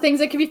lots of things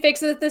that could be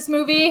fixed with this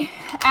movie,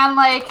 and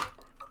like,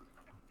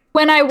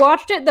 when I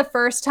watched it the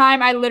first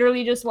time, I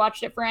literally just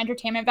watched it for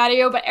entertainment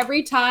value, but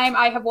every time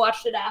I have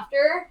watched it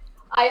after,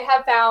 I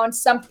have found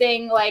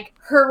something like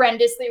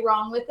horrendously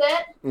wrong with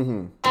it.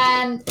 Mm-hmm.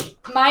 And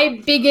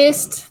my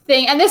biggest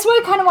thing, and this is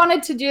what I kind of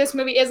wanted to do this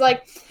movie, is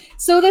like,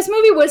 so this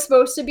movie was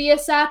supposed to be a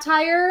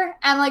satire,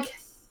 and like,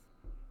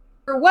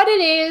 for what it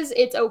is,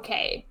 it's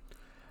okay.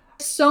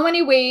 so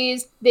many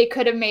ways they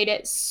could have made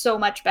it so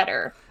much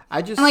better.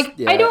 I just And like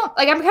yeah. I don't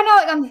like I'm kind of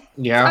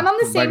like I'm on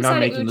the by same not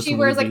side of making this Uchi,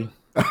 whereas like movie.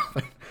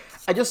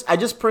 I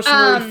just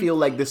personally feel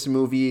like this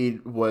movie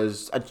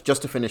was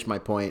just to finish my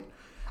point.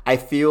 I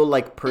feel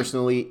like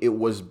personally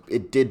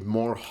it did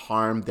more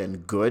harm than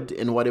good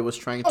in what it was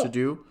trying to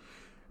do,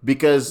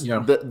 because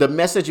the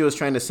message it was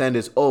trying to send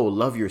is, oh,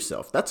 love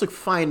yourself. That's a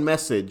fine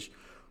message,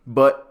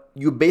 but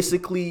you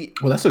basically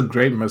Well, that's a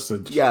great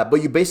message. yeah,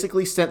 but you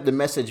basically sent the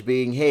message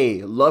being,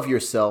 hey, love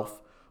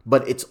yourself,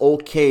 but it's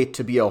okay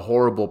to be a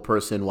horrible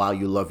person while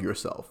you love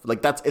yourself.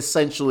 Like that's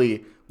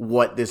essentially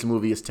what this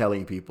movie is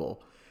telling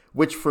people,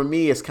 which for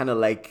me is kind of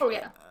like, oh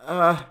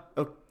yeah.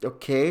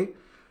 Okay.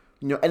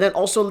 You know, and then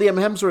also Liam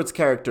Hemsworth's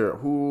character,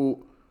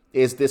 who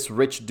is this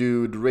rich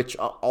dude,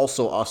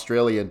 also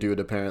Australian dude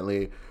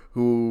apparently,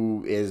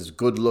 who is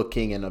good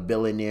looking and a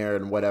billionaire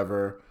and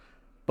whatever.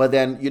 But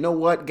then, you know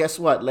what? Guess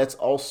what? Let's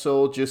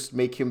also just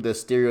make him the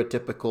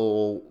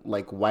stereotypical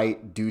like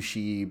white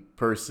douchey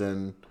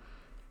person.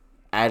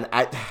 And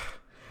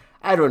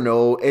I don't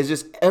know. It's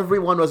just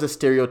everyone was a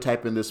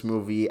stereotype in this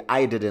movie.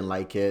 I didn't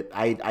like it.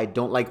 I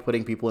don't like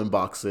putting people in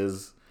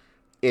boxes.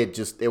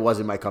 It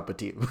wasn't my cup of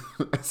tea,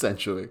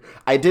 essentially.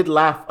 I did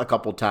laugh a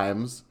couple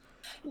times,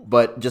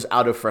 but just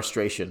out of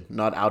frustration,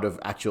 not out of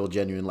actual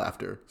genuine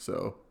laughter.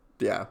 So,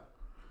 yeah.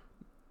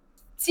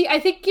 See, I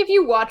think if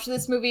you watch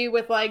this movie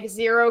with like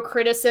zero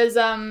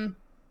criticism,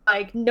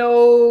 like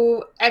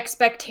no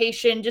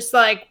expectation, just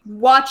like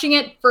watching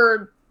it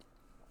for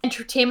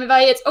entertainment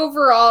value, it's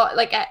overall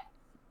like a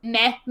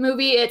meh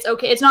movie. It's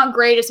okay. It's not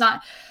great. It's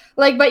not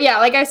like, but yeah,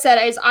 like I said,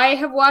 I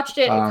have watched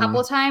it a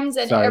couple times,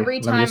 and every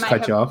time let me just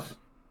cut you off.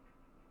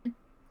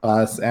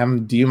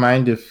 Sam, do you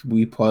mind if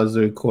we pause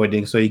the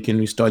recording so you can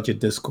restart your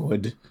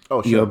Discord?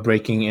 Oh, sure. You're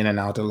breaking in and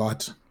out a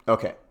lot.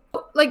 Okay.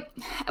 Like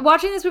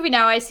watching this movie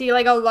now, I see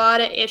like a lot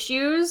of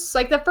issues.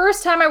 Like the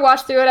first time I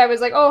watched through it, I was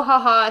like, oh,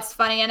 haha, it's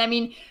funny. And I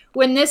mean,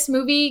 when this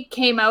movie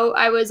came out,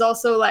 I was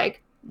also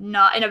like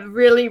not in a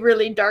really,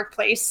 really dark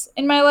place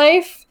in my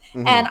life.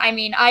 Mm-hmm. And I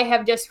mean, I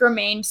have just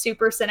remained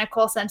super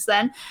cynical since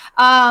then.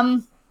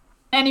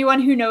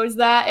 Anyone who knows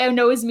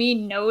me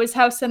knows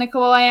how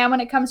cynical I am when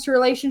it comes to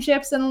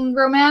relationships and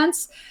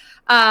romance.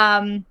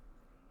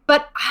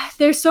 But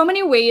there's so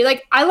many ways.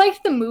 Like I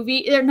liked the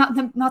movie,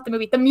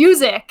 the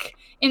music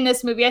in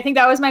this movie. I think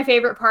that was my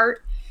favorite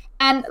part.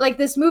 And like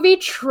this movie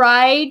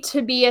tried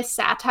to be a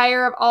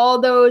satire of all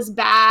those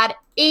bad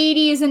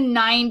 80s and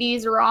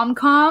 90s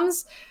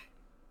rom-coms.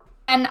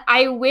 And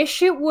I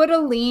wish it would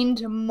have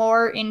leaned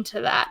more into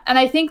that. And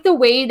I think the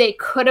way they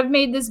could have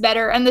made this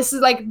better, and this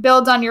is like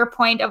builds on your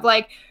point of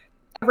like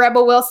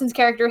Rebel Wilson's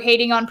character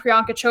hating on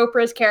Priyanka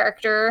Chopra's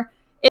character.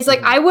 It's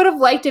like, I would have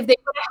liked if they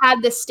would have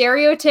had the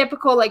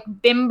stereotypical like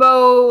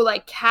bimbo,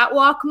 like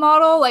catwalk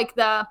model, like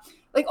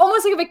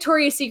almost like a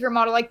Victoria's Secret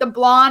model, like the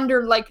blonde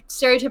or like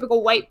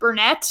stereotypical white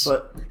brunette.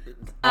 But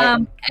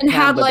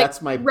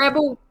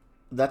Rebel.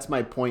 That's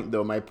my point,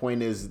 though. My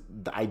point is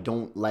I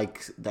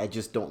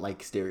just don't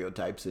like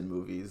stereotypes in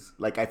movies.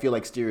 Like, I feel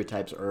like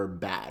stereotypes are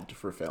bad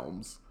for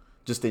films,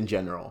 just in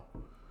general.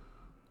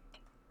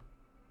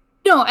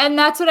 No, and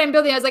that's what I'm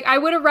building. I was like, I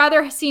would have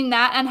rather seen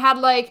that and had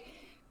like,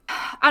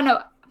 I don't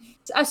know,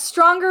 a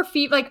stronger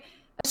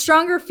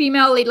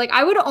female lead. Like,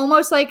 I would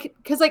almost like,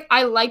 because like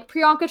I like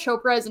Priyanka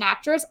Chopra as an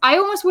actress. I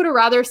almost would have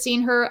rather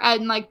seen her as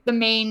like the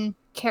main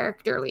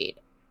character lead,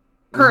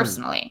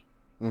 personally.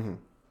 Mm-hmm.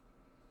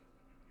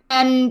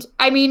 And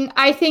I mean,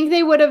 I think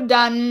they would have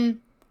done.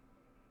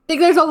 I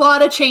think there's a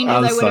lot of changes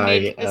I would have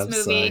made to this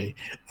movie. Sorry.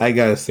 I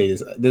gotta say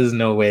this. There's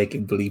no way I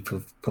can believe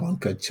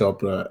Priyanka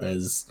Chopra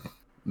as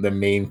the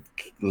main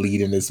lead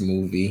in this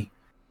movie.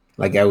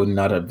 Like, I would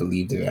not have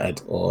believed it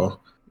at all.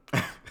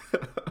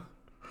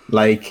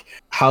 Like,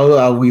 how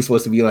are we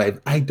supposed to be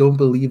like, I don't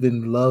believe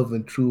in love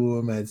and true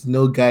romance.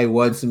 No guy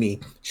wants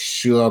me.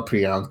 Sure,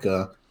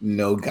 Priyanka.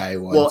 No guy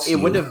wants you.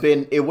 Well,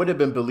 it would have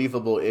been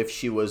believable if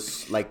she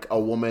was like a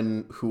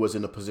woman who was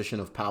in a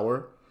position of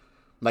power.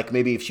 Like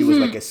maybe if she was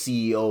like a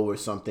CEO or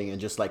something, and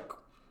just like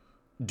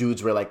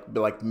dudes were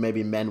like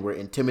maybe men were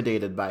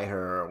intimidated by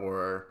her,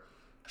 or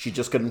she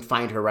just couldn't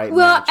find her right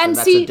match. And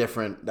that's a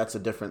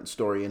different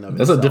story in of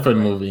itself. That's a different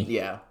movie.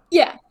 Yeah.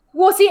 Yeah.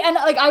 Well, see, and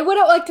like I would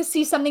have liked to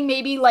see something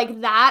maybe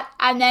like that,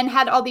 and then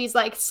had all these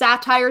like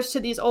satires to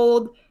these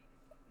old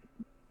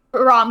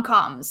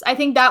rom-coms. I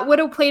think that would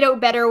have played out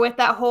better with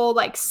that whole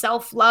like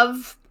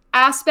self-love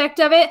aspect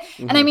of it.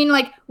 Mm-hmm. And I mean,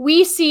 like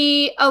we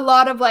see a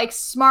lot of like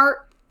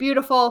smart,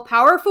 beautiful,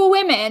 powerful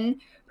women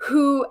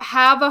who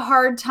have a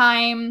hard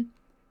time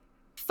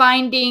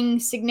finding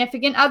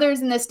significant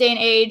others in this day and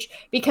age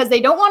because they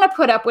don't want to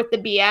put up with the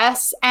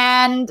BS,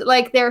 and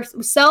like they're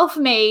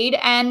self-made,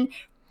 and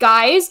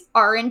guys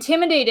are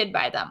intimidated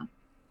by them,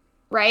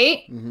 right?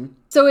 Mm-hmm.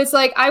 So it's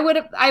like I would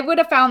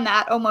have found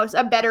that almost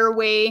a better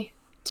way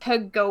to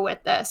go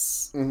with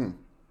this. Mm-hmm.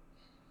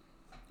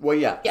 Well,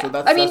 yeah. So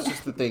that's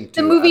just the thing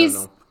too. The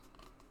movie's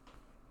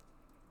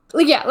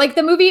like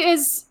the movie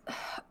is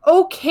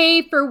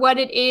okay for what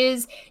it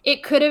is.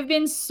 It could have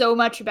been so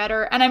much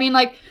better. And I mean,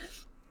 like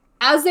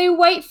as a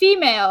white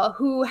female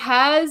who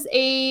has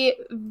a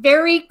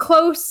very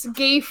close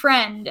gay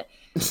friend,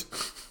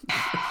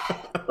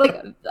 like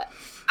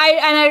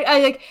I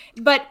like,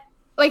 but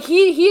like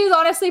he is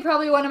honestly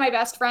probably one of my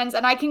best friends,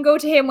 and I can go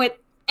to him with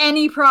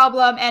any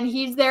problem, and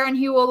he's there, and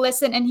he will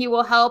listen, and he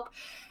will help,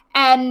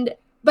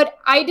 but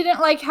I didn't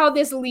like how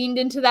this leaned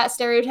into that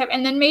stereotype,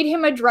 and then made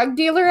him a drug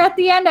dealer at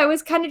the end. I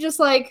was kind of just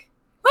like,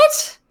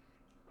 what?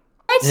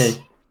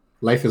 Hey,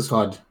 life is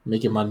hard.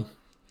 Making money.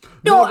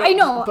 No, I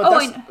know. But,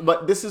 I know.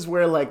 but this is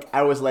where like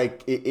I was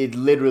like it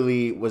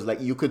literally was like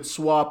you could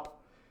swap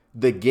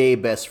the gay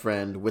best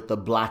friend with the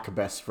black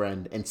best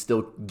friend and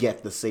still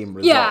get the same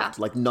result. Yeah.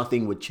 Like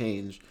nothing would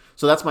change.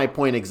 So that's my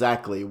point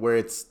exactly, where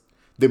it's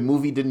the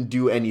movie didn't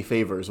do any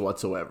favors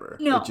whatsoever.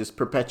 No. It just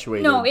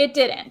perpetuated. No, it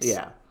didn't.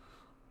 Yeah.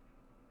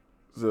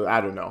 So I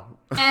don't know.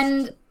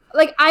 And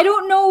like I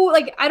don't know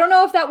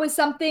if that was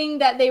something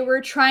that they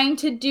were trying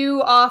to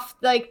do off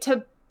like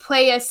to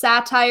play a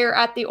satire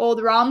at the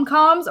old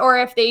rom-coms, or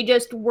if they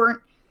just weren't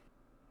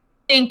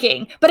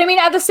thinking. But I mean,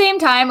 at the same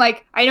time,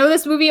 like I know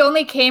this movie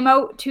only came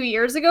out 2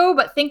 years ago,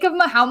 but think of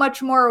how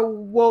much more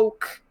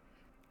woke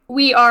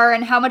we are,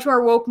 and how much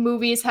more woke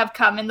movies have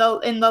come in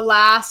the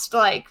last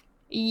like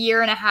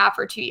year and a half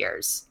or 2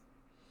 years.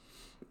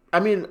 I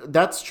mean,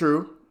 that's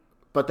true.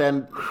 But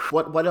then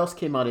what else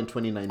came out in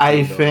 2019?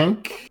 I though?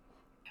 think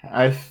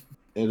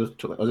was it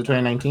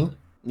 2019?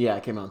 Yeah,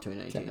 it came out in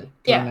 2019.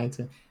 Yeah.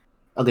 2019.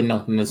 Okay,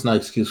 no, it's no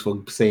excuse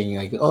for saying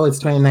like, oh, it's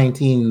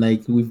 2019.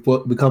 Like we've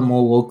become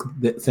more woke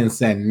since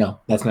then. No,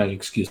 that's not an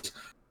excuse.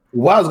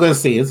 What I was going to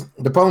say is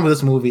the problem with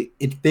this movie,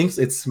 it thinks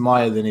it's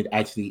smarter than it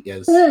actually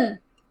is. I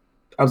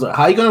was like,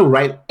 how are you going to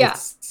write a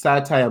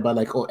satire about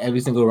like, oh, every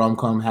single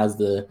rom-com has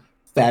the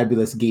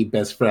fabulous gay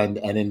best friend,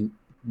 and then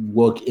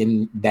work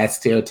in that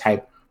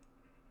stereotype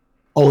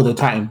all the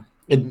time?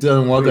 It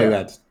doesn't work like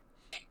that.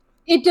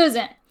 It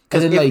doesn't.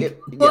 Because And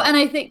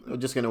I think I'm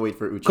just gonna wait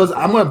for Uchi. Because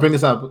I'm gonna bring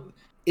this up.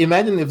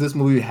 Imagine if this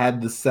movie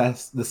had the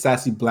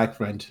sassy black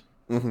friend.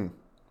 Mm-hmm.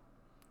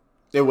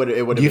 It would.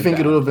 It would. Do you think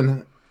it would have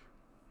been?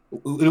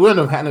 It wouldn't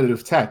have handled it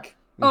with tech.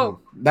 Oh,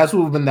 That's what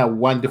would have been that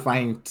one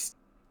defining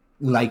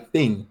like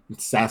thing.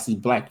 Sassy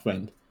black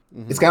friend.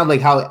 Mm-hmm. It's kind of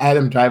like how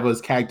Adam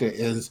Driver's character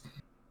is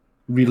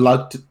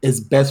reluctant,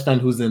 his best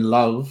friend who's in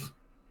love,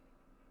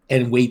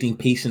 and waiting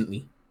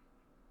patiently.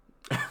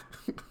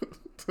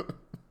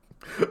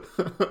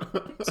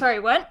 sorry,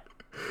 what?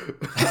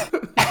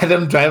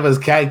 Adam Driver's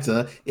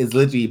character is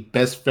literally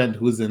best friend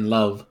who's in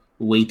love,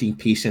 waiting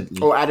patiently.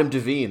 Oh, Adam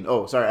Devine.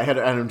 Oh, sorry, I had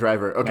Adam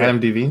Driver. Okay, Adam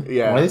Devine?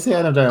 Yeah. Why did you say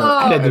Adam Driver? Oh,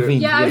 Adam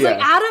Devine. Yeah, I was Yeah.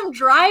 like, Adam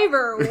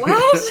Driver,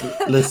 what?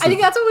 Listen. I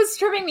think that's what was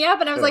tripping me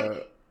up, and I was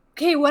like,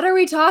 okay, what are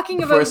we talking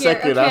about for a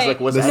second, here? I was Okay. like,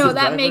 was no, Adam that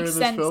Driver makes in this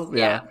sense. film?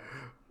 Yeah.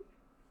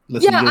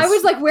 Listen, Yeah, I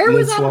was like, where you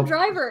was can Adam swap-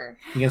 Driver?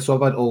 You can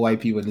swap out all white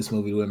people in this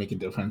movie, it will make a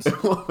difference.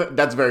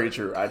 That's very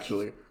true,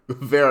 actually.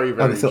 Very,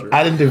 very Okay, so true.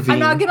 Adam Devine. I'm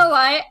not gonna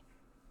lie.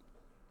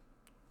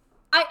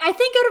 I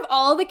think out of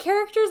all the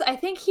characters, I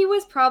think he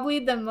was probably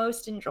the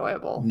most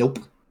enjoyable. Nope.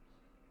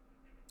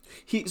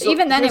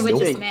 Even then, it here's would the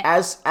just thing.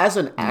 miss. As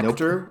an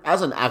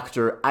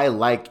actor, I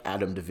like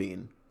Adam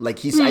Devine. Like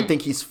I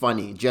think he's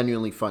funny,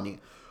 genuinely funny.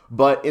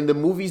 But in the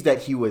movies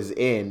that he was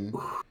in,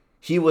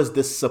 he was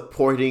the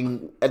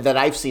supporting that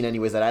I've seen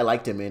anyways that I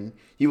liked him in.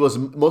 He was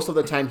most of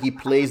the time he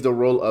plays the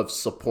role of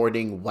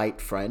supporting white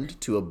friend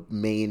to a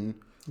main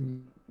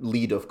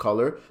lead of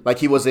color. Like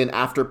he was in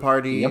After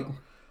Party. Yep.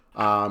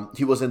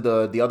 He was in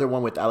the other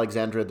one with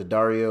Alexandra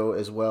Daddario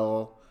as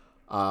well.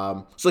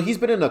 So he's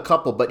been in a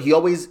couple, but he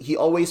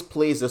always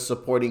plays a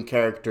supporting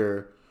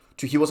character.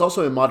 He was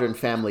also in Modern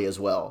Family as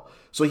well.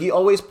 So he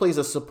always plays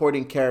a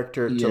supporting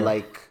character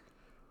to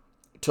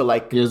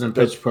He isn't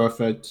Pitch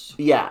Perfect.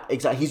 Yeah,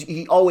 exactly.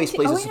 He always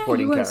plays a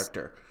supporting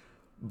character,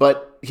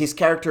 but his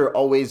character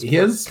always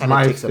kind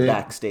of takes a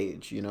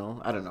backstage. You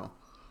know, I don't know.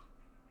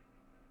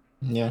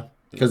 Yeah,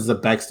 because he's a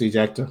backstage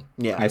actor.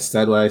 Yeah, I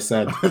said what I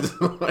said.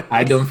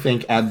 I don't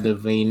think Adam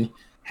Devine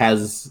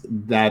has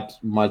that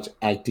much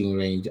acting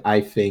range. I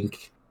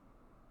think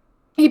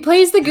He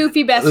plays the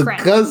goofy best friend.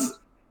 because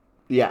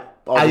yeah,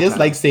 I just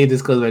like saying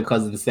this because my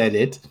cousin said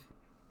it.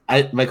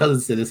 My cousin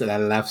said this and I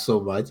laughed so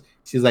much.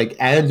 She's like,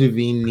 Adam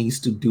Devine needs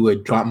to do a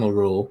drama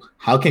role.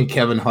 How can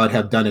Kevin Hart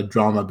have done a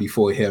drama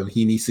before him?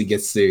 He needs to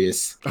get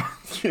serious.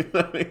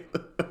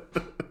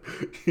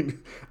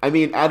 I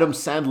mean, Adam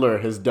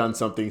Sandler has done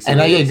something serious.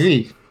 And I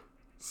agree.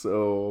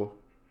 So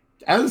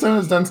Adam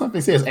Sandler's done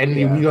something serious. And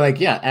Yeah. you're like,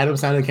 yeah, Adam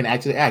Sandler can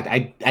actually act.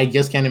 I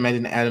just can't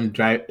imagine Adam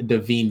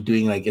Devine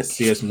doing like a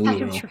serious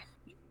movie role.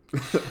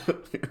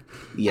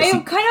 Yes, I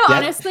am kind of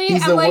honestly,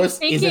 he's I'm the like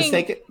worst. He's the thinking.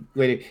 second.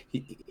 Wait,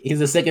 he's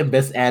the second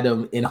best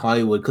Adam in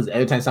Hollywood because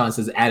every time someone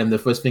says Adam, the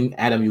first thing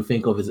Adam you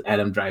think of is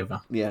Adam Driver.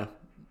 yeah.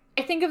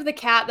 I think of the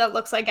cat that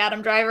looks like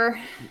Adam Driver.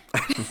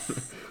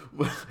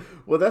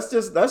 Well, that's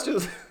just. I'll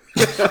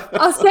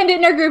send it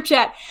in our group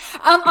chat.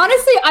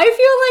 Honestly, I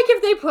feel like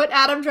if they put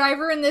Adam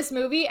Driver in this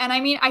movie, and I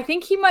mean, I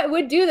think he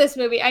would do this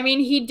movie. I mean,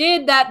 he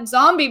did that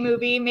zombie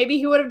movie. Maybe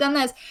he would have done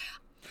this.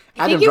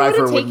 I Adam think it would Driver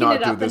have would taken not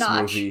it do up a this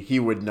notch. movie. He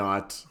would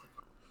not.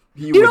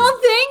 You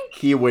don't think?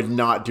 He would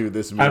not do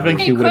this movie. I think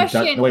Hey, he would have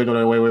done.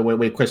 question.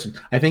 Wait. Question.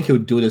 I think he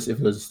would do this if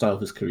it was the start of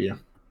his career.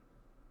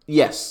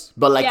 Yes,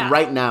 but like Yeah.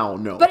 right now,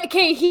 no. But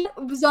okay, he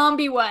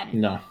zombie one.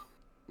 No.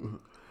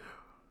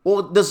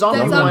 Well, the zombie,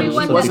 The one, zombie he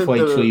one- wasn't before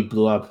he truly the.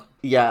 blew up.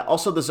 Yeah.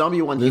 Also, the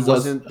zombie one, he This was-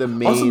 wasn't the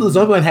main. Also, the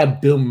zombie one had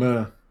Bill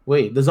Murray.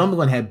 Wait, the zombie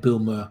one had Bill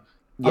Murray.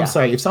 Yeah. I'm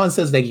sorry. If someone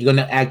says like you're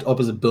gonna act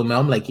opposite Bill Murray,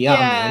 I'm like, yeah, Yeah.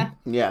 man.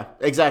 Yeah,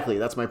 exactly.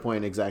 That's my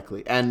point.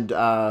 Exactly. And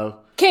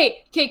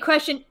Okay,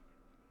 question.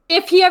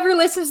 If he ever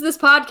listens to this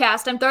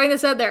podcast, I'm throwing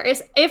this out there.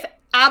 If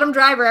Adam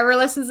Driver ever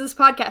listens to this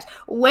podcast,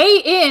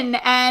 weigh in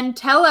and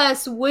tell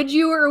us, would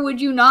you or would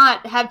you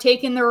not have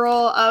taken the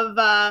role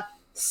of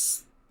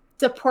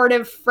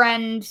supportive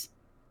friend?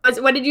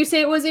 What did you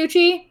say it was,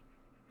 Uchi?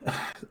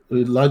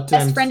 Reluctant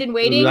Best friend in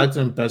waiting?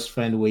 Reluctant best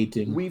friend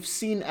waiting. we've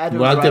seen Adam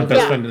Reluctant Driver.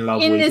 best friend in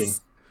love In waiting.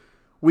 this,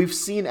 We've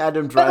seen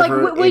Adam But, like,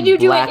 Driver. would in you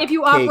do it Black if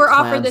you K were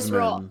offered this Klansman.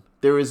 role?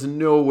 There is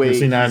no way. We've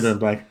seen he's- Andrew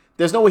Black.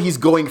 There's no way he's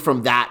going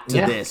from that to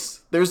Yeah.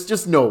 this. There's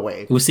just no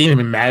way. We've seen him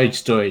in Marriage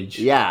Story.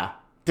 Yeah.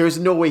 There's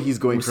no way he's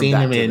going We've from seen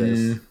that him to in.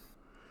 this.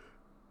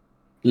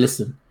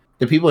 Listen,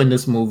 the people in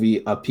this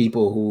movie are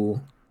people who.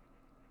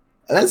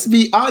 Let's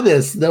be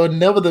honest, they were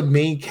never the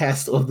main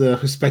cast of the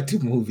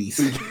respective movies.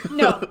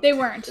 no, they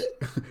weren't.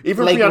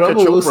 Even Like Priyanka Robert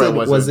Chopra Wilson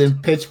wasn't. was in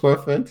Pitch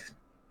Perfect.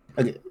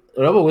 Okay,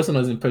 Robert Wilson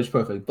was in Pitch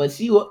Perfect, but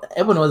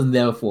everyone wasn't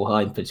there for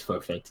her in Pitch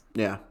Perfect.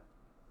 Yeah.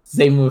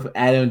 Same with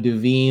Adam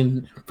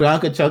Devine.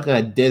 Priyanka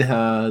Chopra did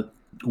her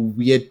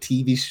weird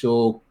TV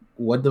show.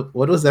 What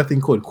was that thing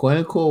called?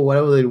 Quantico,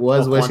 whatever it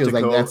was, where she was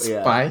like that Quantico,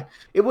 yeah. spy.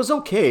 It was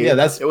okay. Yeah,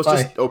 that's it was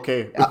fine. just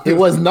okay. It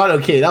was not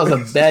okay. That was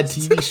a bad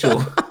TV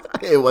show.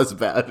 It was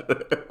bad.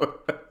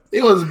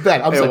 It was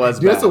bad. I'm It sorry. was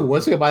You know what's the bad.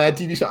 worst thing about that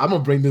TV show? I'm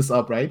gonna bring this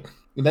up, right?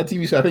 In that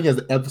TV show, I think it's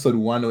episode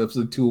 1 or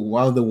episode 2,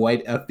 one of the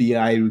white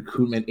FBI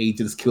recruitment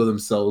agents killed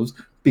themselves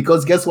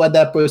because guess what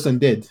that person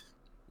did?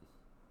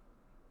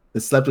 They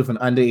slept with an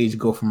underage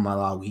girl from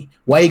Malawi.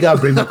 Why you gotta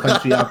bring my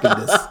country up in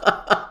this?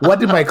 What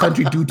did my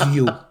country do to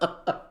you?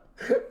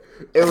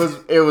 It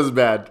was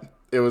bad.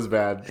 It was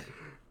bad.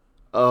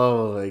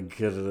 Oh my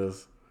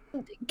goodness.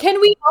 Can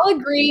we all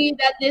agree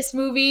that this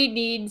movie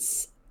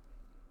needs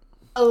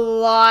a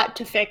lot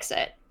to fix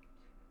it?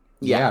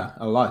 Yeah,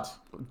 a lot.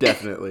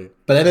 Definitely.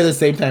 But then at the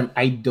same time,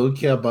 I don't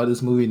care about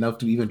this movie enough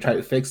to even try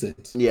to fix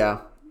it.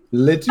 Yeah.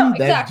 Literally,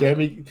 No,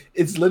 exactly.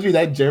 it's literally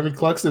that Jeremy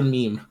Clarkson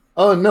meme.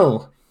 Oh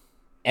no.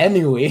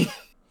 Anyway,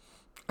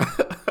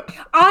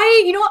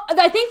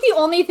 I think the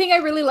only thing I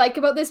really like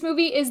about this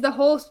movie is the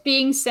whole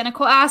being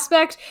cynical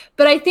aspect.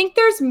 But I think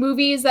there's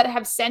movies that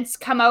have since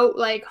come out,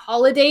 like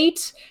Holiday,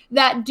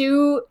 that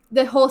do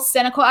the whole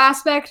cynical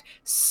aspect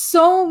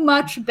so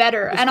much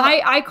better. And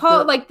I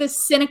call it like the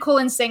cynical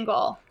and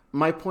single.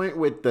 My point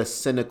with the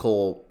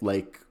cynical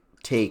like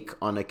take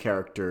on a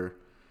character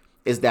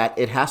is that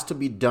it has to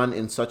be done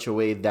in such a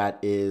way that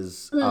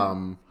is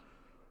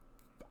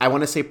I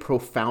want to say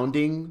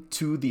profounding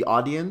to the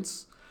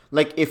audience.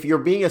 Like if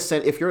you're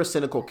if you're a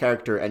cynical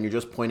character and you're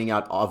just pointing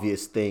out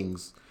obvious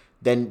things,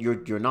 then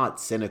you're not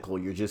cynical.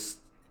 You're just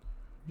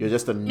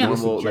a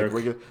normal like jerk.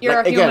 regular. You're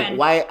like, a again, human.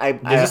 why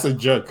you're just a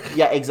jerk.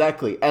 yeah,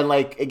 exactly. And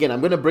like again, I'm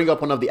gonna bring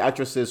up one of the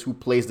actresses who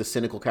plays the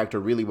cynical character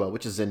really well,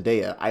 which is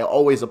Zendaya. I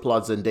always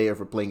applaud Zendaya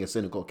for playing a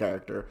cynical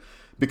character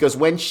because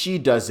when she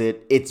does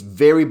it, it's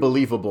very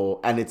believable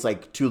and it's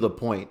like to the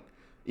point.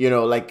 You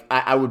know, like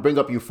I would bring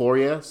up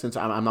Euphoria since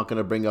I'm not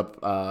gonna bring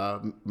up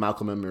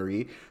Malcolm and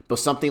Marie, but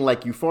something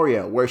like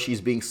Euphoria where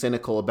she's being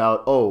cynical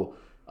about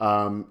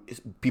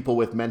people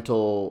with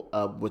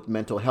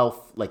mental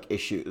health like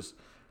issues.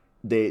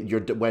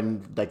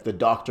 When like the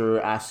doctor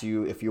asks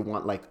you if you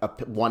want like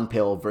one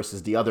pill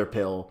versus the other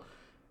pill,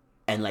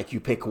 and like you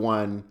pick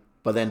one,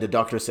 but then the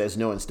doctor says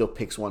no and still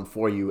picks one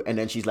for you, and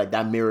then she's like,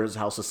 that mirrors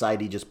how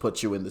society just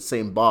puts you in the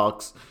same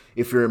box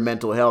if you're in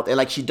mental health, and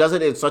like she does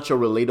it in such a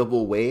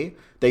relatable way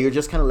that you're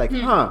just kind of like,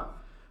 huh,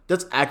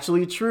 that's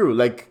actually true.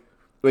 Like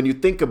when you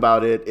think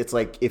about it, it's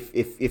like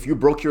if you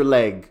broke your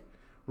leg,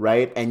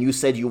 right, and you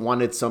said you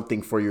wanted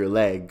something for your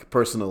leg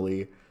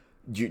personally,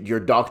 your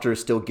doctors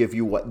still give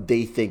you what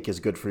they think is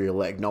good for your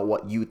leg, not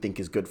what you think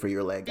is good for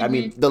your leg. I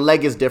mean, the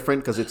leg is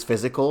different because it's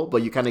physical,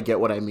 but you kind of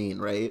get what I mean,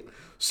 right?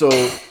 So,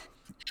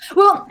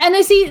 Well, and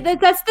I see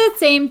that's the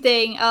same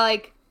thing.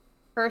 Like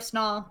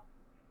personal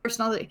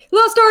thing.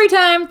 Little story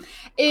time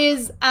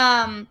is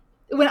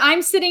when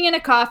I'm sitting in a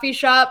coffee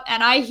shop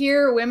and I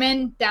hear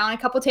women down a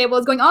couple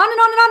tables going on and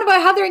on and on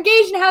about how they're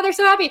engaged and how they're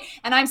so happy,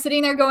 and I'm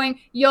sitting there going,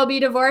 "You'll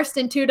be divorced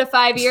in 2 to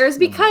 5 years,"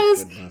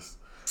 because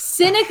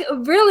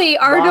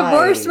our Why?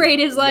 divorce rate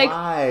is like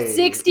Why?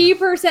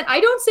 60%. I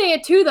don't say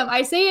it to them.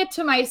 I say it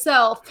to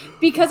myself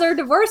because our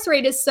divorce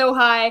rate is so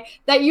high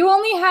that you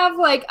only have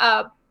like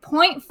a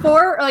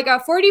 0.4, like a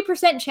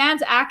 40%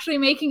 chance actually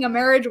making a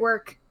marriage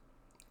work.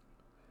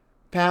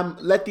 Pam,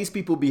 let these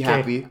people be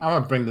happy. I'm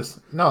gonna bring this.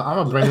 No, I'm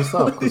gonna bring this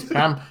up because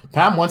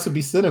Pam wants to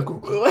be cynical.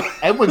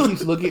 Everyone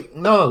keeps looking.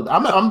 No,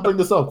 I'm gonna bring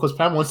this up because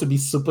Pam wants to be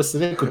super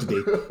cynical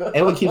today.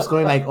 Everyone keeps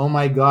going like, "Oh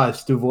my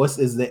gosh, divorce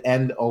is the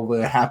end of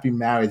a happy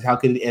marriage. How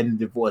could it end in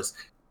divorce?"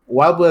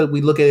 why would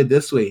we look at it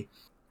this way?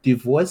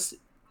 Divorce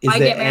is Why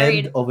the get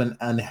married? end of an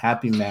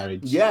unhappy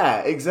marriage. Yeah,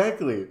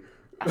 exactly.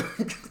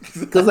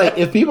 Because like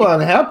if people are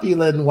unhappy,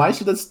 then why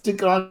should they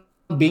stick on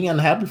being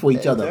unhappy for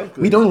each other?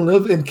 Exactly. We don't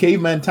live in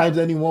caveman times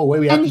anymore where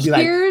we have And to be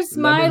like. here's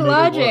 "Let my me make it work."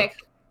 logic.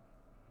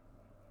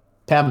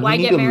 Pam, Why you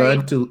need get to married?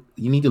 learn to.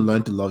 You need to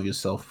learn to love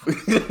yourself.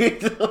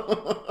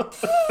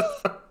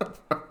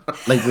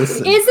 Like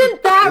listen,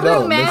 Isn't that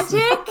No,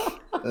 romantic?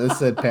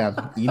 listen,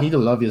 Pam. You need to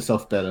love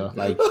yourself better.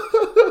 Like,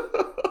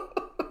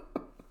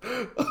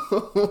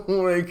 Oh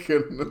my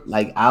goodness.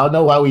 like I don't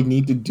know what we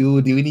need to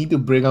do. Do we need to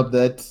bring up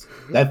that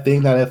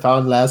thing that I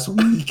found last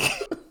week?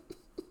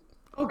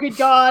 Oh, good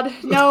God.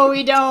 No,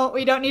 we don't.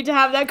 We don't need to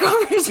have that See,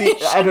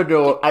 conversation. I don't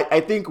know. I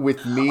think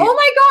with me, Oh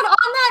my God,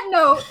 on that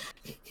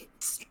note,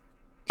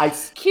 I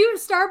cute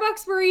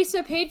Starbucks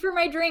barista paid for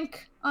my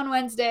drink on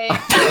Wednesday.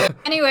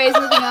 Anyways,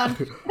 moving on.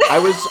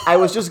 I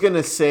was just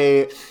gonna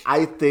say,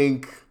 I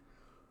think,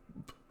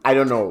 I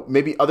don't know,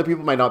 maybe other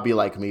people might not be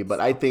like me, but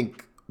I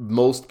think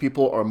most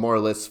people are more or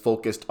less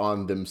focused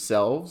on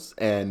themselves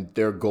and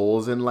their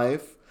goals in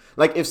life.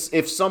 Like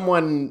if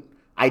someone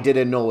I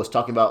didn't know was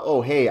talking about,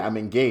 oh hey, I'm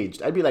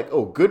engaged, I'd be like,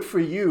 oh, good for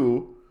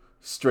you,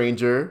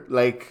 stranger.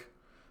 Like,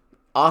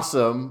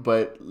 awesome,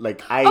 but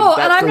like And I'm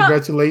not-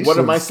 Congratulations. what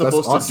am I That's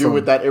supposed to do awesome.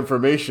 with that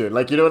information?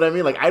 Like, you know what I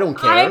mean? Like, I don't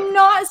care. I'm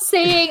not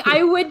saying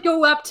I would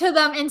go up to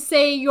them and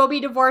say you'll be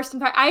divorced.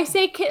 In fact, I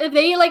say if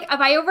they like if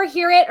I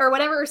overhear it or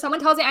whatever, or someone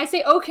tells me, I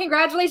say, oh,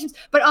 congratulations.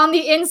 But on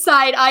the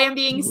inside, I am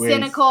being Wait.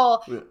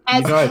 cynical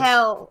as You know what?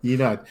 hell. You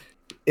know,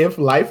 if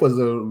life was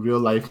a real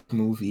life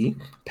movie,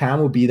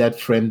 Pam would be that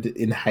friend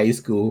in high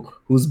school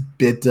who's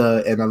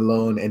bitter and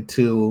alone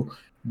until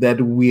that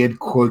weird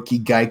quirky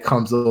guy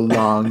comes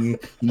along. You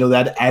know,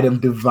 that Adam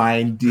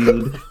Devine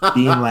dude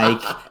being like,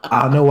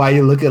 I don't know why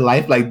you look at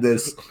life like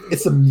this.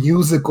 It's a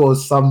musical or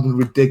some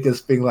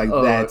ridiculous thing like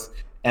Oh. that.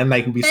 And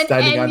like we And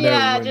standing on there.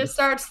 yeah, and- just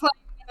starts playing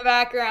in the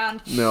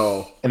background.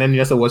 No. And then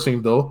you're just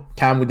watching though.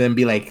 Pam would then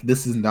be like,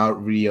 "This is not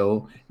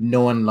real.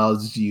 No one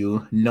loves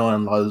you. No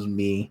one loves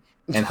me,"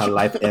 and her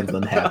life ends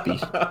unhappy.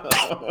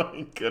 Oh my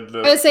I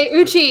goodness. would say,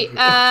 Uchi,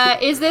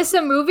 is this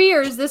a movie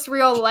or is this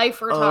real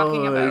life we're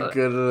talking Oh my about?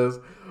 goodness.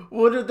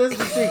 Well, that's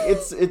the thing.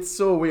 It's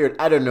so weird.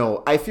 I don't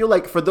know. I feel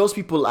like for those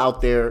people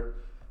out there,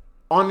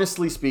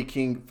 honestly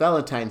speaking,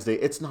 Valentine's Day,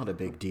 it's not a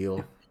big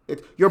deal.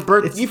 Your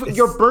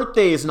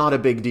birthday is not a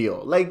big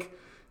deal. Like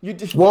you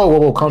just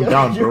Whoa, calm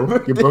down, your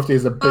bro. Your birthday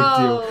is a big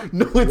Oh. deal.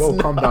 no, it's Whoa,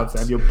 not. calm down,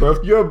 Sam. Your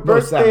Your no,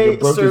 Sam, birthday your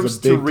birthday serves is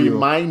a to big deal.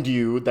 remind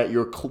you that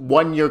you're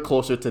 1 year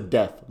closer to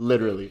death.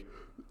 Literally.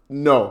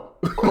 No.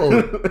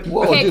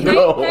 Whoa, Okay, dude, can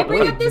No. I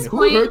bring up this who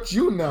point? hurt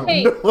you now?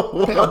 Hey,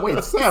 Pam,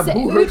 wait, Sam, Say-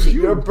 who hurt Uchi,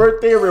 you? Your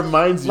birthday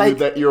reminds you Like,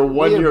 that you're 1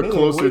 wait a year minute,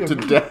 closer wait a to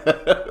minute.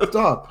 death.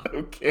 Stop.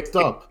 Okay.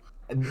 Stop.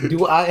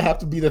 Do I have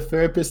to be the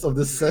therapist of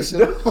this session?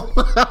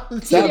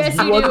 Sam, Yes,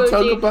 do you you want do, to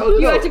talk Uchi. about it?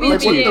 You have to be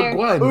Like, what there. the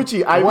one?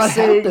 Uchi, I'm what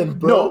saying happened,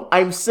 bro? no.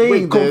 I'm saying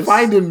Wait, this.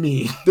 confide in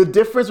me. The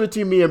difference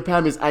between me and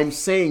Pam is I'm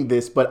saying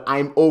this, but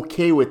I'm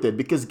okay with it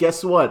because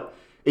guess what?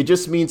 It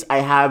just means I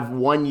have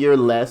 1 year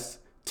less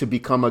to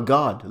become a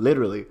god,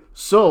 literally.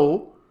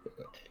 So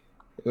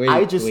Wait,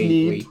 I just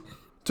need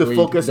to Wait,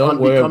 focus don't on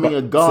worry becoming a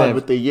about- god Sam.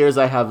 with the years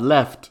I have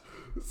left.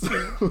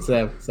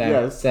 Sam,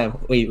 Yes. Sam,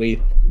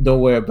 wait. Don't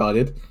worry about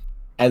it.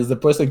 As the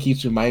person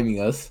keeps reminding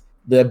us,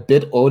 they're a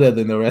bit older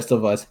than the rest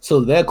of us,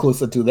 so they're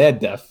closer to their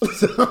death.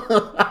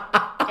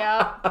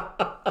 Yeah.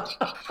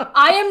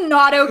 I am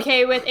not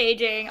okay with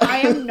aging. I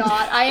am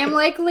not. I am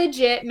like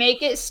legit.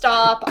 Make it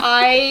stop.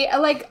 I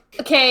like.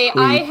 Okay,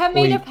 I have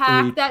made a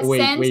pact that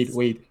since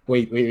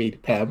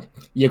Wait, Pam.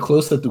 You're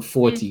closer to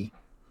 40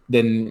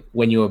 than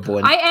when you were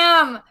born. I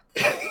am,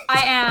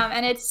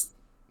 and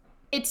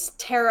it's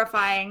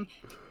terrifying.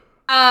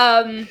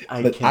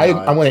 But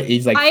I want to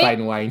age like I-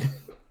 fine wine.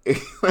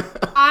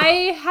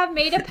 I have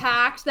made a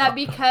pact that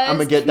because I'm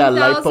gonna get that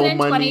lipo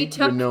 2020 money,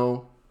 took. you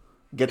know,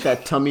 get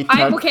that tummy tuck.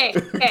 I'm okay.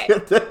 Okay.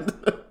 Get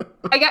that-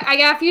 I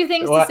got a few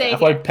things to Well, say. I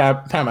here.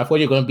 thought Pam, I thought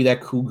you were gonna be that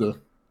cougar.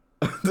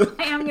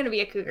 I am gonna be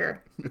a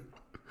cougar. But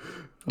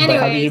how do you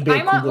Anyways, be a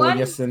I'm on cougar when one.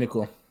 you're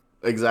cynical?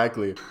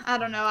 Exactly. I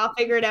don't know. I'll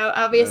figure it out.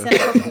 I'll be a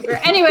cynical cougar.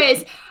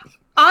 Anyways,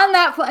 on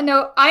that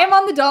note, I am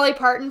on the Dolly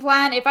Parton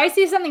plan. If I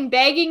see something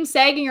bagging,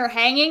 sagging, or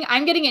hanging,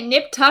 I'm getting it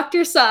nipped, tucked,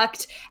 or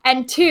sucked.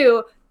 And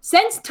two,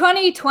 since I'm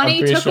 2020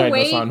 pretty took sure I know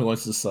away. someone who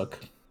wants to suck.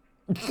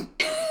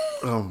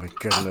 Oh my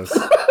goodness.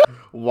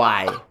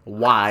 Why?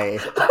 I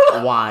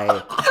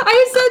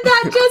said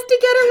that just to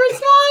get a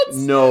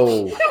response.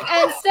 No.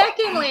 And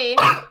secondly,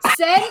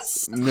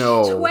 since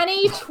No.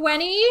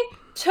 2020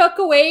 took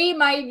away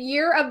my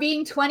year of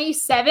being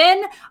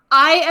 27,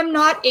 I am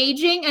not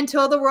aging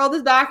until the world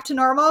is back to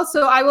normal.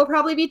 So I will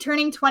probably be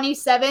turning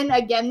 27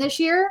 again this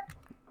year.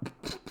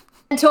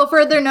 Until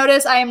further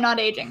notice, I am not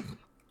aging.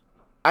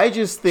 I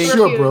just think.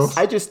 Sure, bro.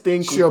 I just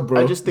think. Sure,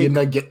 bro. I just think.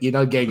 you're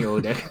not getting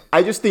older.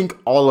 I just think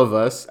all of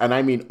us, and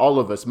I mean all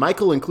of us,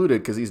 Michael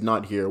included, because he's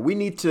not here. We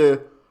need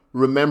to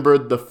remember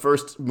the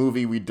first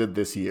movie we did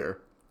this year,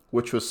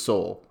 which was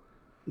Soul.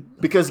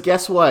 Because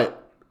guess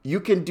what? You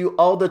can do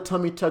all the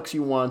tummy tucks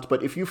you want,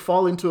 but if you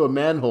fall into a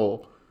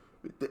manhole,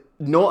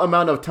 no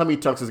amount of tummy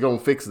tucks is going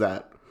to fix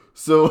that.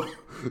 So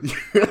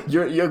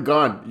you're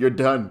gone. You're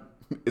done.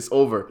 It's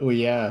over. Oh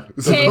yeah.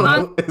 Okay,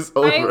 It's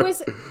over.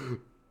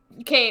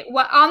 Okay,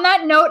 well, on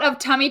that note of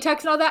tummy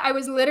tucks and all that, I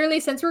was literally,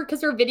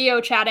 because we're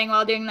video chatting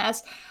while doing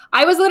this,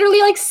 I was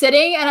literally like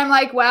sitting and I'm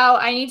like, wow,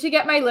 I need to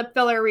get my lip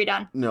filler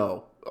redone.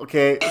 No.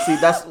 Okay. See,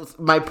 that's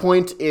my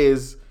point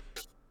is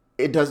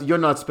you're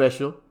not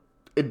special.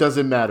 It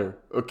doesn't matter.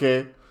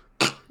 Okay.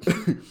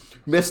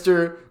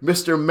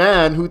 Mr.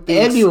 Man who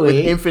thinks with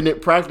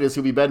infinite practice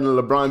he'll be better than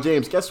LeBron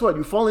James. Guess what?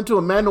 You fall into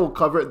a manhole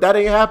cover, that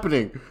ain't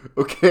happening.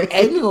 Okay.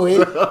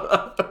 Anyway.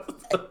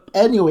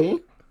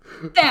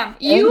 Sam,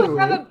 you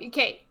have a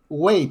okay.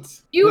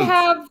 Wait. You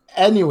have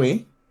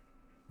Anyway,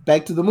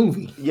 back to the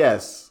movie.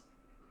 Yes.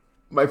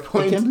 My I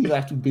point. can't believe I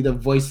have to be the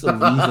voice of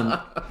reason.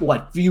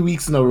 What, 3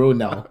 weeks in a row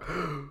now?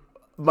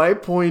 My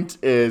point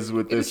is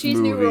with this Uchi's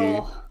new movie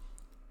role.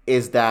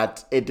 is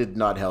that it did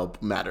not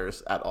help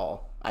matters at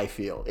all. I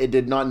feel it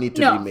did not need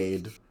to be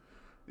made.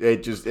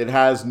 It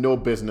has no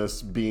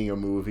business being a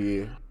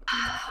movie.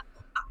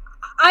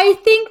 I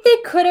think they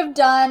could have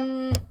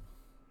done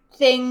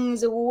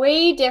things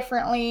way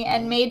differently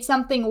and made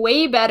something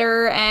way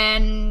better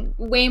and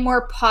way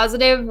more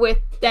positive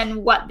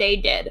than what they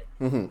did.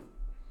 Mm-hmm.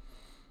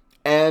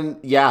 And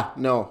yeah,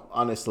 no,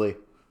 honestly,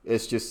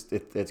 it's just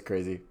it's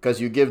crazy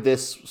because you give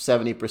this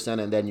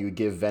 70% and then you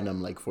give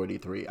Venom like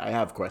 43. I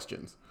have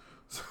questions.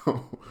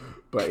 So,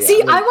 but yeah.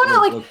 See, I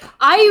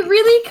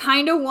really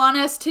kind of want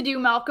us to do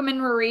Malcolm and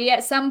Marie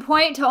at some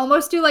point to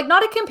almost do like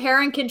not a compare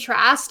and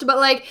contrast, but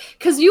like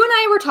because you and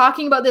I were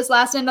talking about this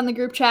last night on the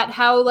group chat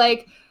how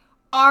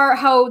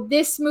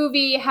this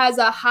movie has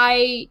a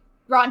high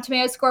Rotten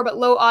Tomatoes score but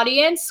low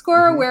audience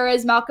score,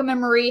 whereas Malcolm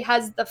and Marie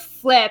has the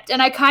flipped.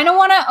 And I kind of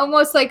want to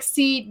almost like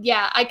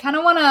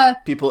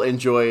people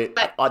enjoy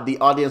the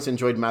audience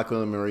enjoyed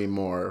Malcolm and Marie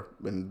more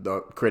than the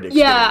critics. It.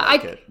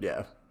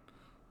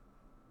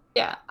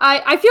 Yeah,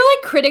 I feel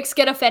like critics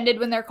get offended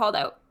when they're called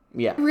out.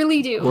 Yeah, I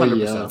really do.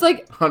 100%. It's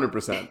like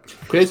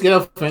 100%. Critics get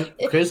offended.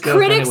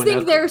 Critics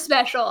think they're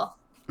special.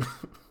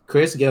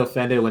 Critics get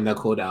offended when they're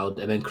called out,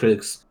 and then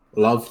critics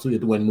love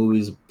it when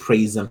movies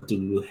praise them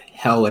to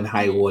hell and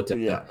high water.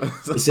 Yeah,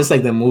 it's just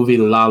like the movie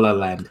La La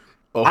Land.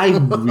 Oh. I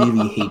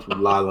really hate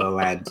La La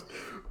Land,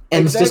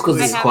 and it's just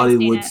because it's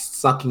Hollywood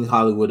sucking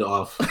Hollywood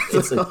off.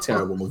 It's a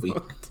terrible movie.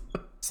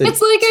 It's like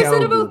I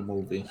said about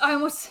movie. I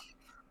almost.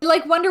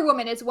 Like Wonder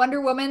Woman. It's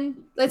Wonder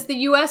Woman. It's the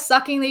U.S.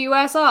 sucking the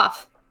U.S.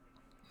 off.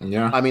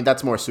 Yeah. I mean,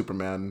 that's more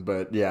Superman,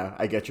 but yeah,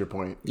 I get your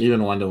point.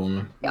 Even Wonder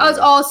Woman. It was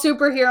all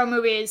superhero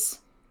movies.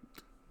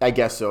 I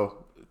guess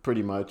so.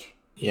 Pretty much.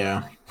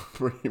 Yeah.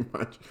 Pretty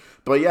much.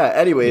 But yeah,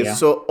 anyways,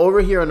 so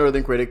over here on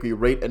Northern Critic, we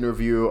rate and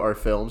review our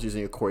films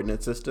using a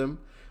coordinate system.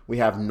 We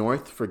have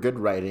North for good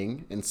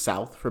writing and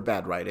South for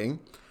bad writing.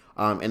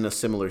 In a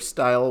similar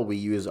style, we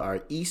use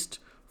our East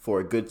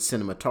for good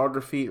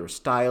cinematography or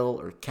style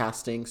or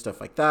casting,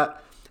 stuff like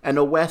that. And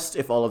a West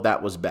if all of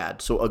that was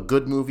bad. So a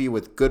good movie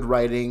with good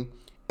writing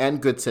and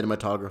good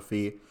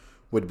cinematography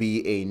would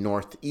be a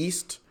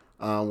Northeast,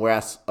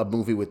 whereas a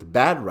movie with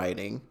bad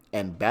writing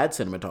and bad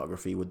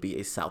cinematography would be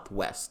a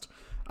Southwest.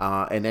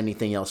 And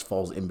anything else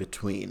falls in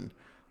between.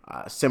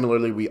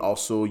 Similarly, we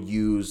also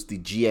use the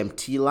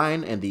GMT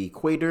line and the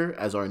equator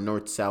as our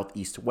North, South,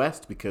 East,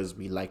 West because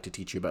we like to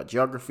teach you about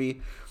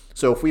geography.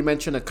 So if we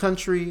mention a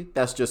country,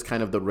 that's just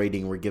kind of the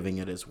rating we're giving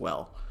it as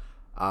well.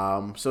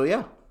 So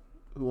yeah,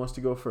 who wants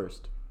to go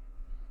first?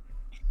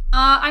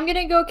 I'm going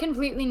to go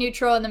completely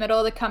neutral in the middle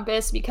of the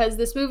compass because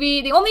this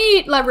movie, the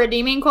only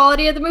redeeming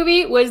quality of the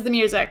movie was the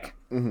music.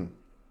 Mm-hmm.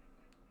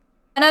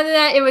 And other than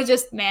that, it was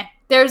just meh.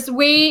 There's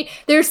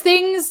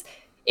things,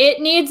 it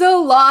needs a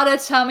lot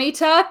of tummy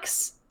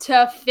tucks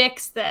to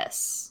fix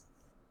this.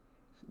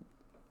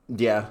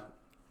 Yeah.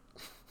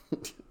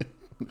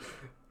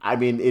 I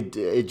mean, it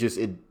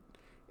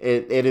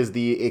is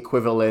the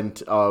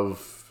equivalent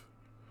of,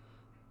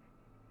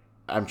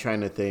 I'm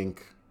trying to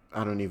think.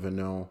 I don't even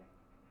know.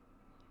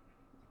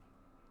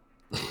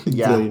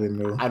 Yeah,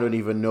 I don't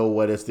even know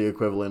what it's the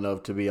equivalent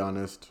of, to be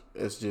honest.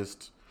 It's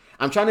just,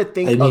 I'm trying to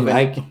think of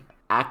an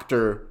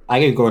actor. I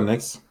can go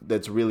next.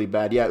 That's really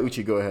bad. Yeah,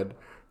 Uchi, go ahead.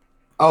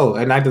 Oh,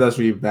 an actor that's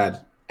really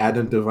bad.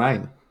 Adam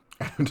Devine.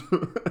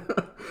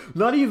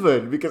 Not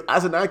even, because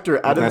as an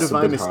actor, Adam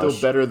Devine is still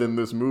better than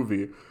this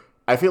movie.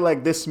 I feel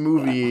like this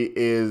movie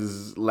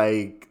is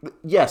like,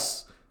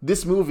 yes,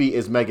 this movie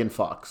is Megan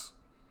Fox.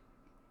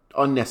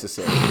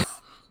 Unnecessary.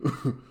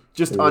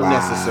 Just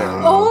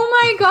unnecessary. Oh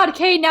my god,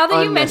 okay, now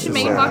that you mentioned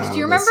Megan Fox, do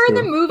you remember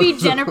the movie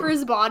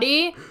Jennifer's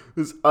Body?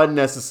 It's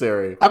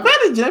unnecessary.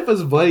 Apparently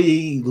Jennifer's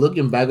Body,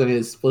 looking back on it,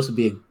 is supposed to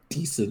be a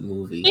decent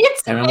movie.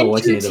 I remember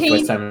watching it the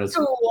first time. It was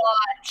to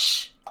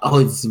watch. Oh,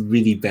 it's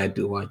really bad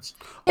to watch.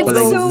 It's but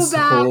so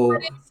bad,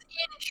 but it's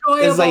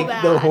enjoyable. It's like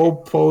bad.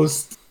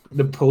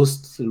 The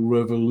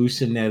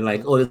post-revolution and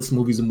like, oh, this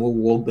movie's more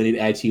woke than it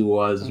actually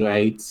was,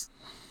 right?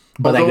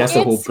 But like that's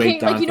the whole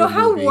breakdown. Like, you know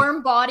how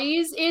Warm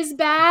Bodies is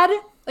bad?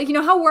 Like, you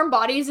know how Warm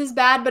Bodies is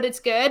bad, but it's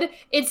good?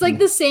 It's like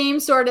the same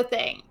sort of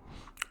thing.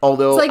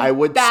 Although It's like I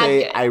would bad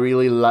say good. I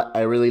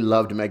really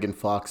loved Megan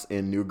Fox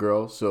in New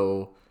Girl,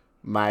 so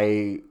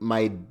my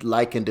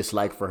like and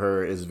dislike for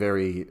her is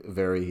very,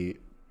 very,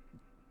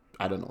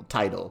 I don't know,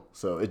 tidal.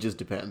 So it just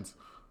depends.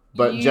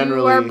 But You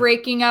generally, are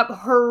breaking up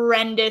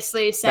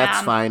horrendously, Sam.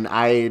 that's fine.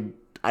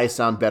 I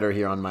sound better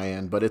here on my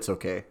end, but it's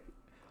okay.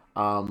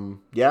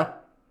 Yeah.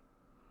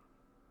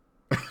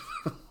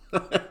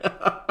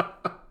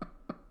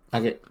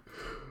 Okay.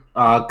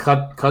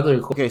 Cut the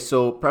record. Okay,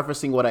 so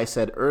prefacing what I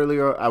said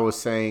earlier, I was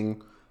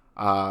saying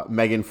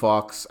Megan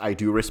Fox, I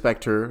do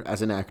respect her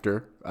as an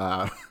actor.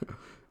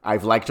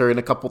 I've liked her in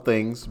a couple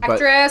things, but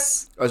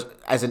Actress.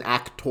 as an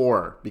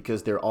actor,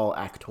 because they're all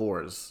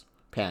actors,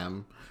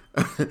 Pam.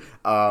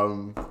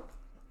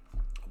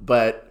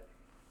 But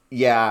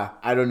yeah,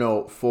 I don't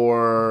know.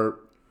 For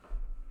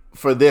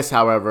this,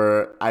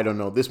 however, I don't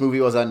know. This movie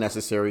was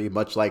unnecessary,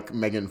 much like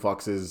Megan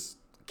Fox's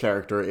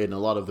character in a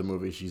lot of the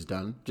movies she's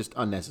done. Just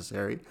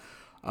unnecessary.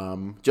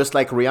 Just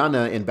like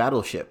Rihanna in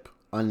Battleship,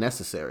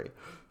 unnecessary.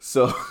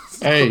 So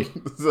Hey,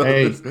 so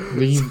hey, this-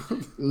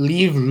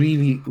 leave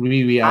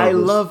Riri out I of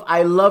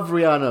this. love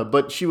Rihanna,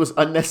 but she was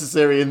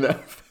unnecessary in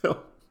that film.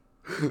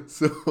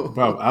 So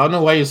Bro, I don't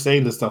know why you're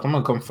saying this stuff. I'm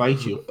gonna come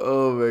fight you.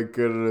 oh my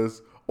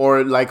goodness.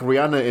 Or like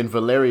Rihanna in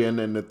Valerian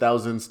and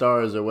 1,000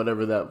 Stars or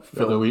whatever that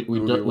film Okay, we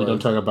movie don't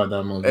was. talk about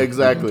that movie.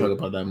 Exactly. We don't talk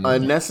about that movie.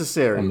 That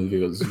Unnecessary. movie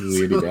was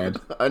really bad.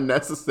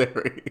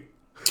 Unnecessary.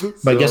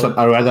 But guess So, what?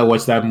 I'd rather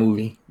watch that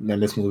movie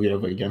than this movie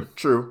ever again.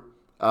 True.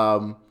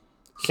 So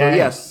Okay,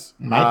 yes,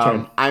 my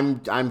turn.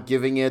 I'm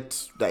giving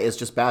it. It's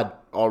just bad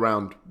all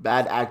around.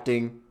 Bad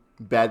acting.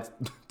 Bad.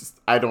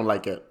 I don't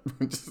like it.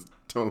 Just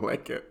don't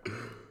like it.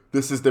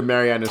 This is the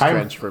Marianas Time-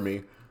 Trench for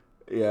me.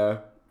 Yeah.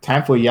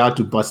 Time for y'all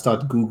to bust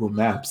out Google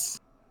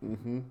Maps.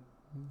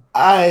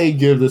 I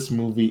give this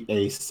movie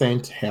a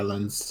St.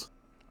 Helens.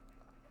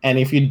 And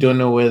if you don't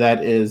know where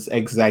that is,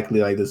 exactly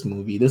like this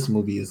movie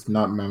is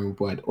not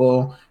memorable at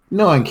all.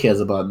 No one cares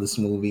about this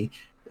movie.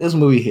 This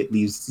movie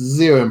leaves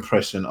zero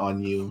impression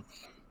on you.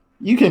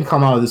 You can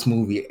come out of this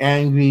movie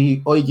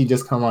angry, or you can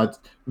just come out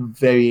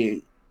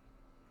very,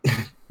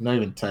 not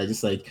even tired,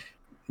 just like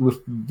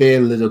with very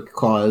little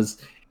cause.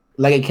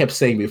 Like I kept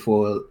saying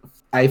before,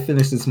 I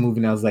finished this movie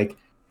and I was like,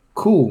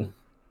 cool.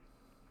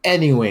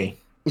 Anyway,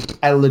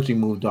 I literally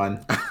moved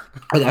on.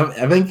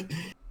 I think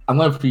I'm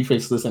gonna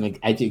preface this and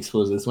actually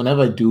expose this.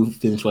 Whenever I do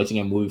finish watching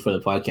a movie for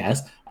the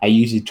podcast, I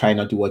usually try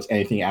not to watch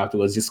anything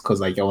afterwards, just because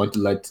like I want to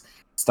let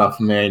stuff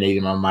marinate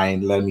in my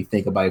mind, let me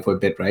think about it for a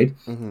bit, right?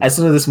 As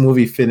soon as this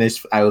movie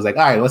finished, I was like,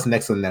 all right, what's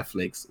next on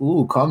Netflix?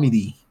 Ooh,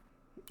 comedy.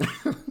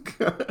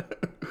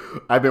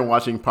 I've been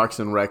watching Parks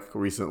and Rec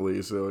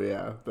recently, so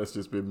yeah, that's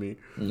just been me.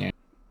 Yeah.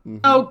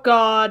 Oh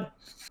God.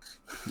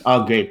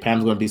 Oh, great.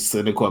 Pam's gonna be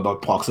cynical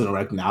about Parks and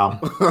Rec now.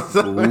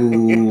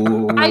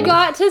 Ooh. I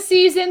got to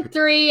season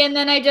 3 and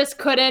then I just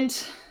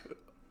couldn't.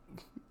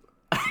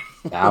 I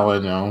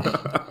don't know.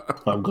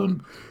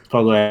 Probably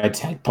gonna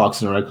attack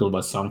Parks and Rec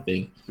about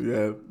something.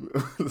 Yeah.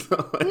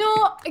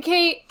 No,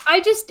 okay.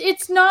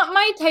 It's not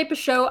my type of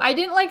show. I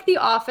didn't like The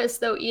Office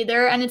though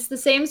either, and it's the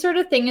same sort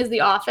of thing as The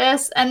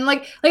Office. And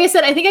like I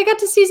said, I think I got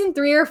to season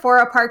 3 or 4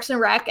 of Parks and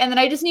Rec, and then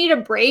I just needed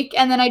a break,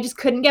 and then I just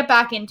couldn't get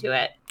back into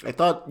it. I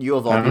thought you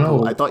of all I don't people,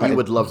 know. I thought you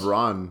would love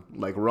Ron.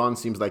 Like Ron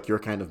seems like your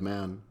kind of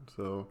man.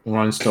 So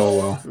Ron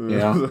Stowell.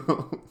 Yeah.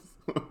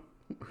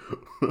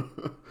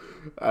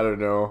 I don't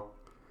know.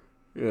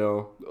 You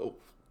know,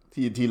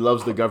 he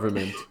loves the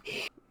government.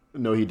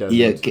 No, he doesn't.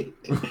 Yeah. Can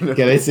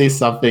I say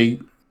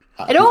something?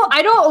 I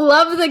don't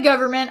love the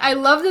government. I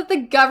love that the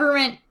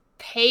government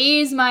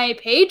pays my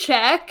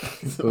paycheck.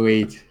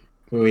 Wait.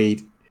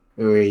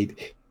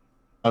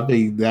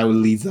 Something that will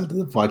lead up to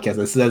the podcast.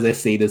 As soon as I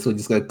say this, we're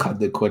just gonna cut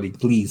the recording,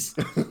 please.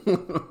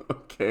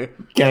 Okay.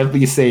 Can I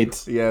please say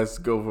it? Yes,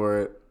 go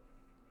for it.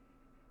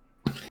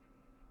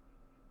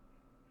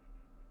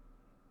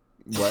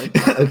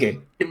 What? Okay.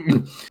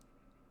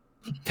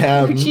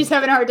 Pam She's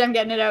having a hard time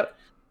getting it out.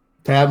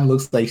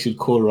 looks like she'd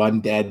call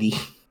Ron Daddy.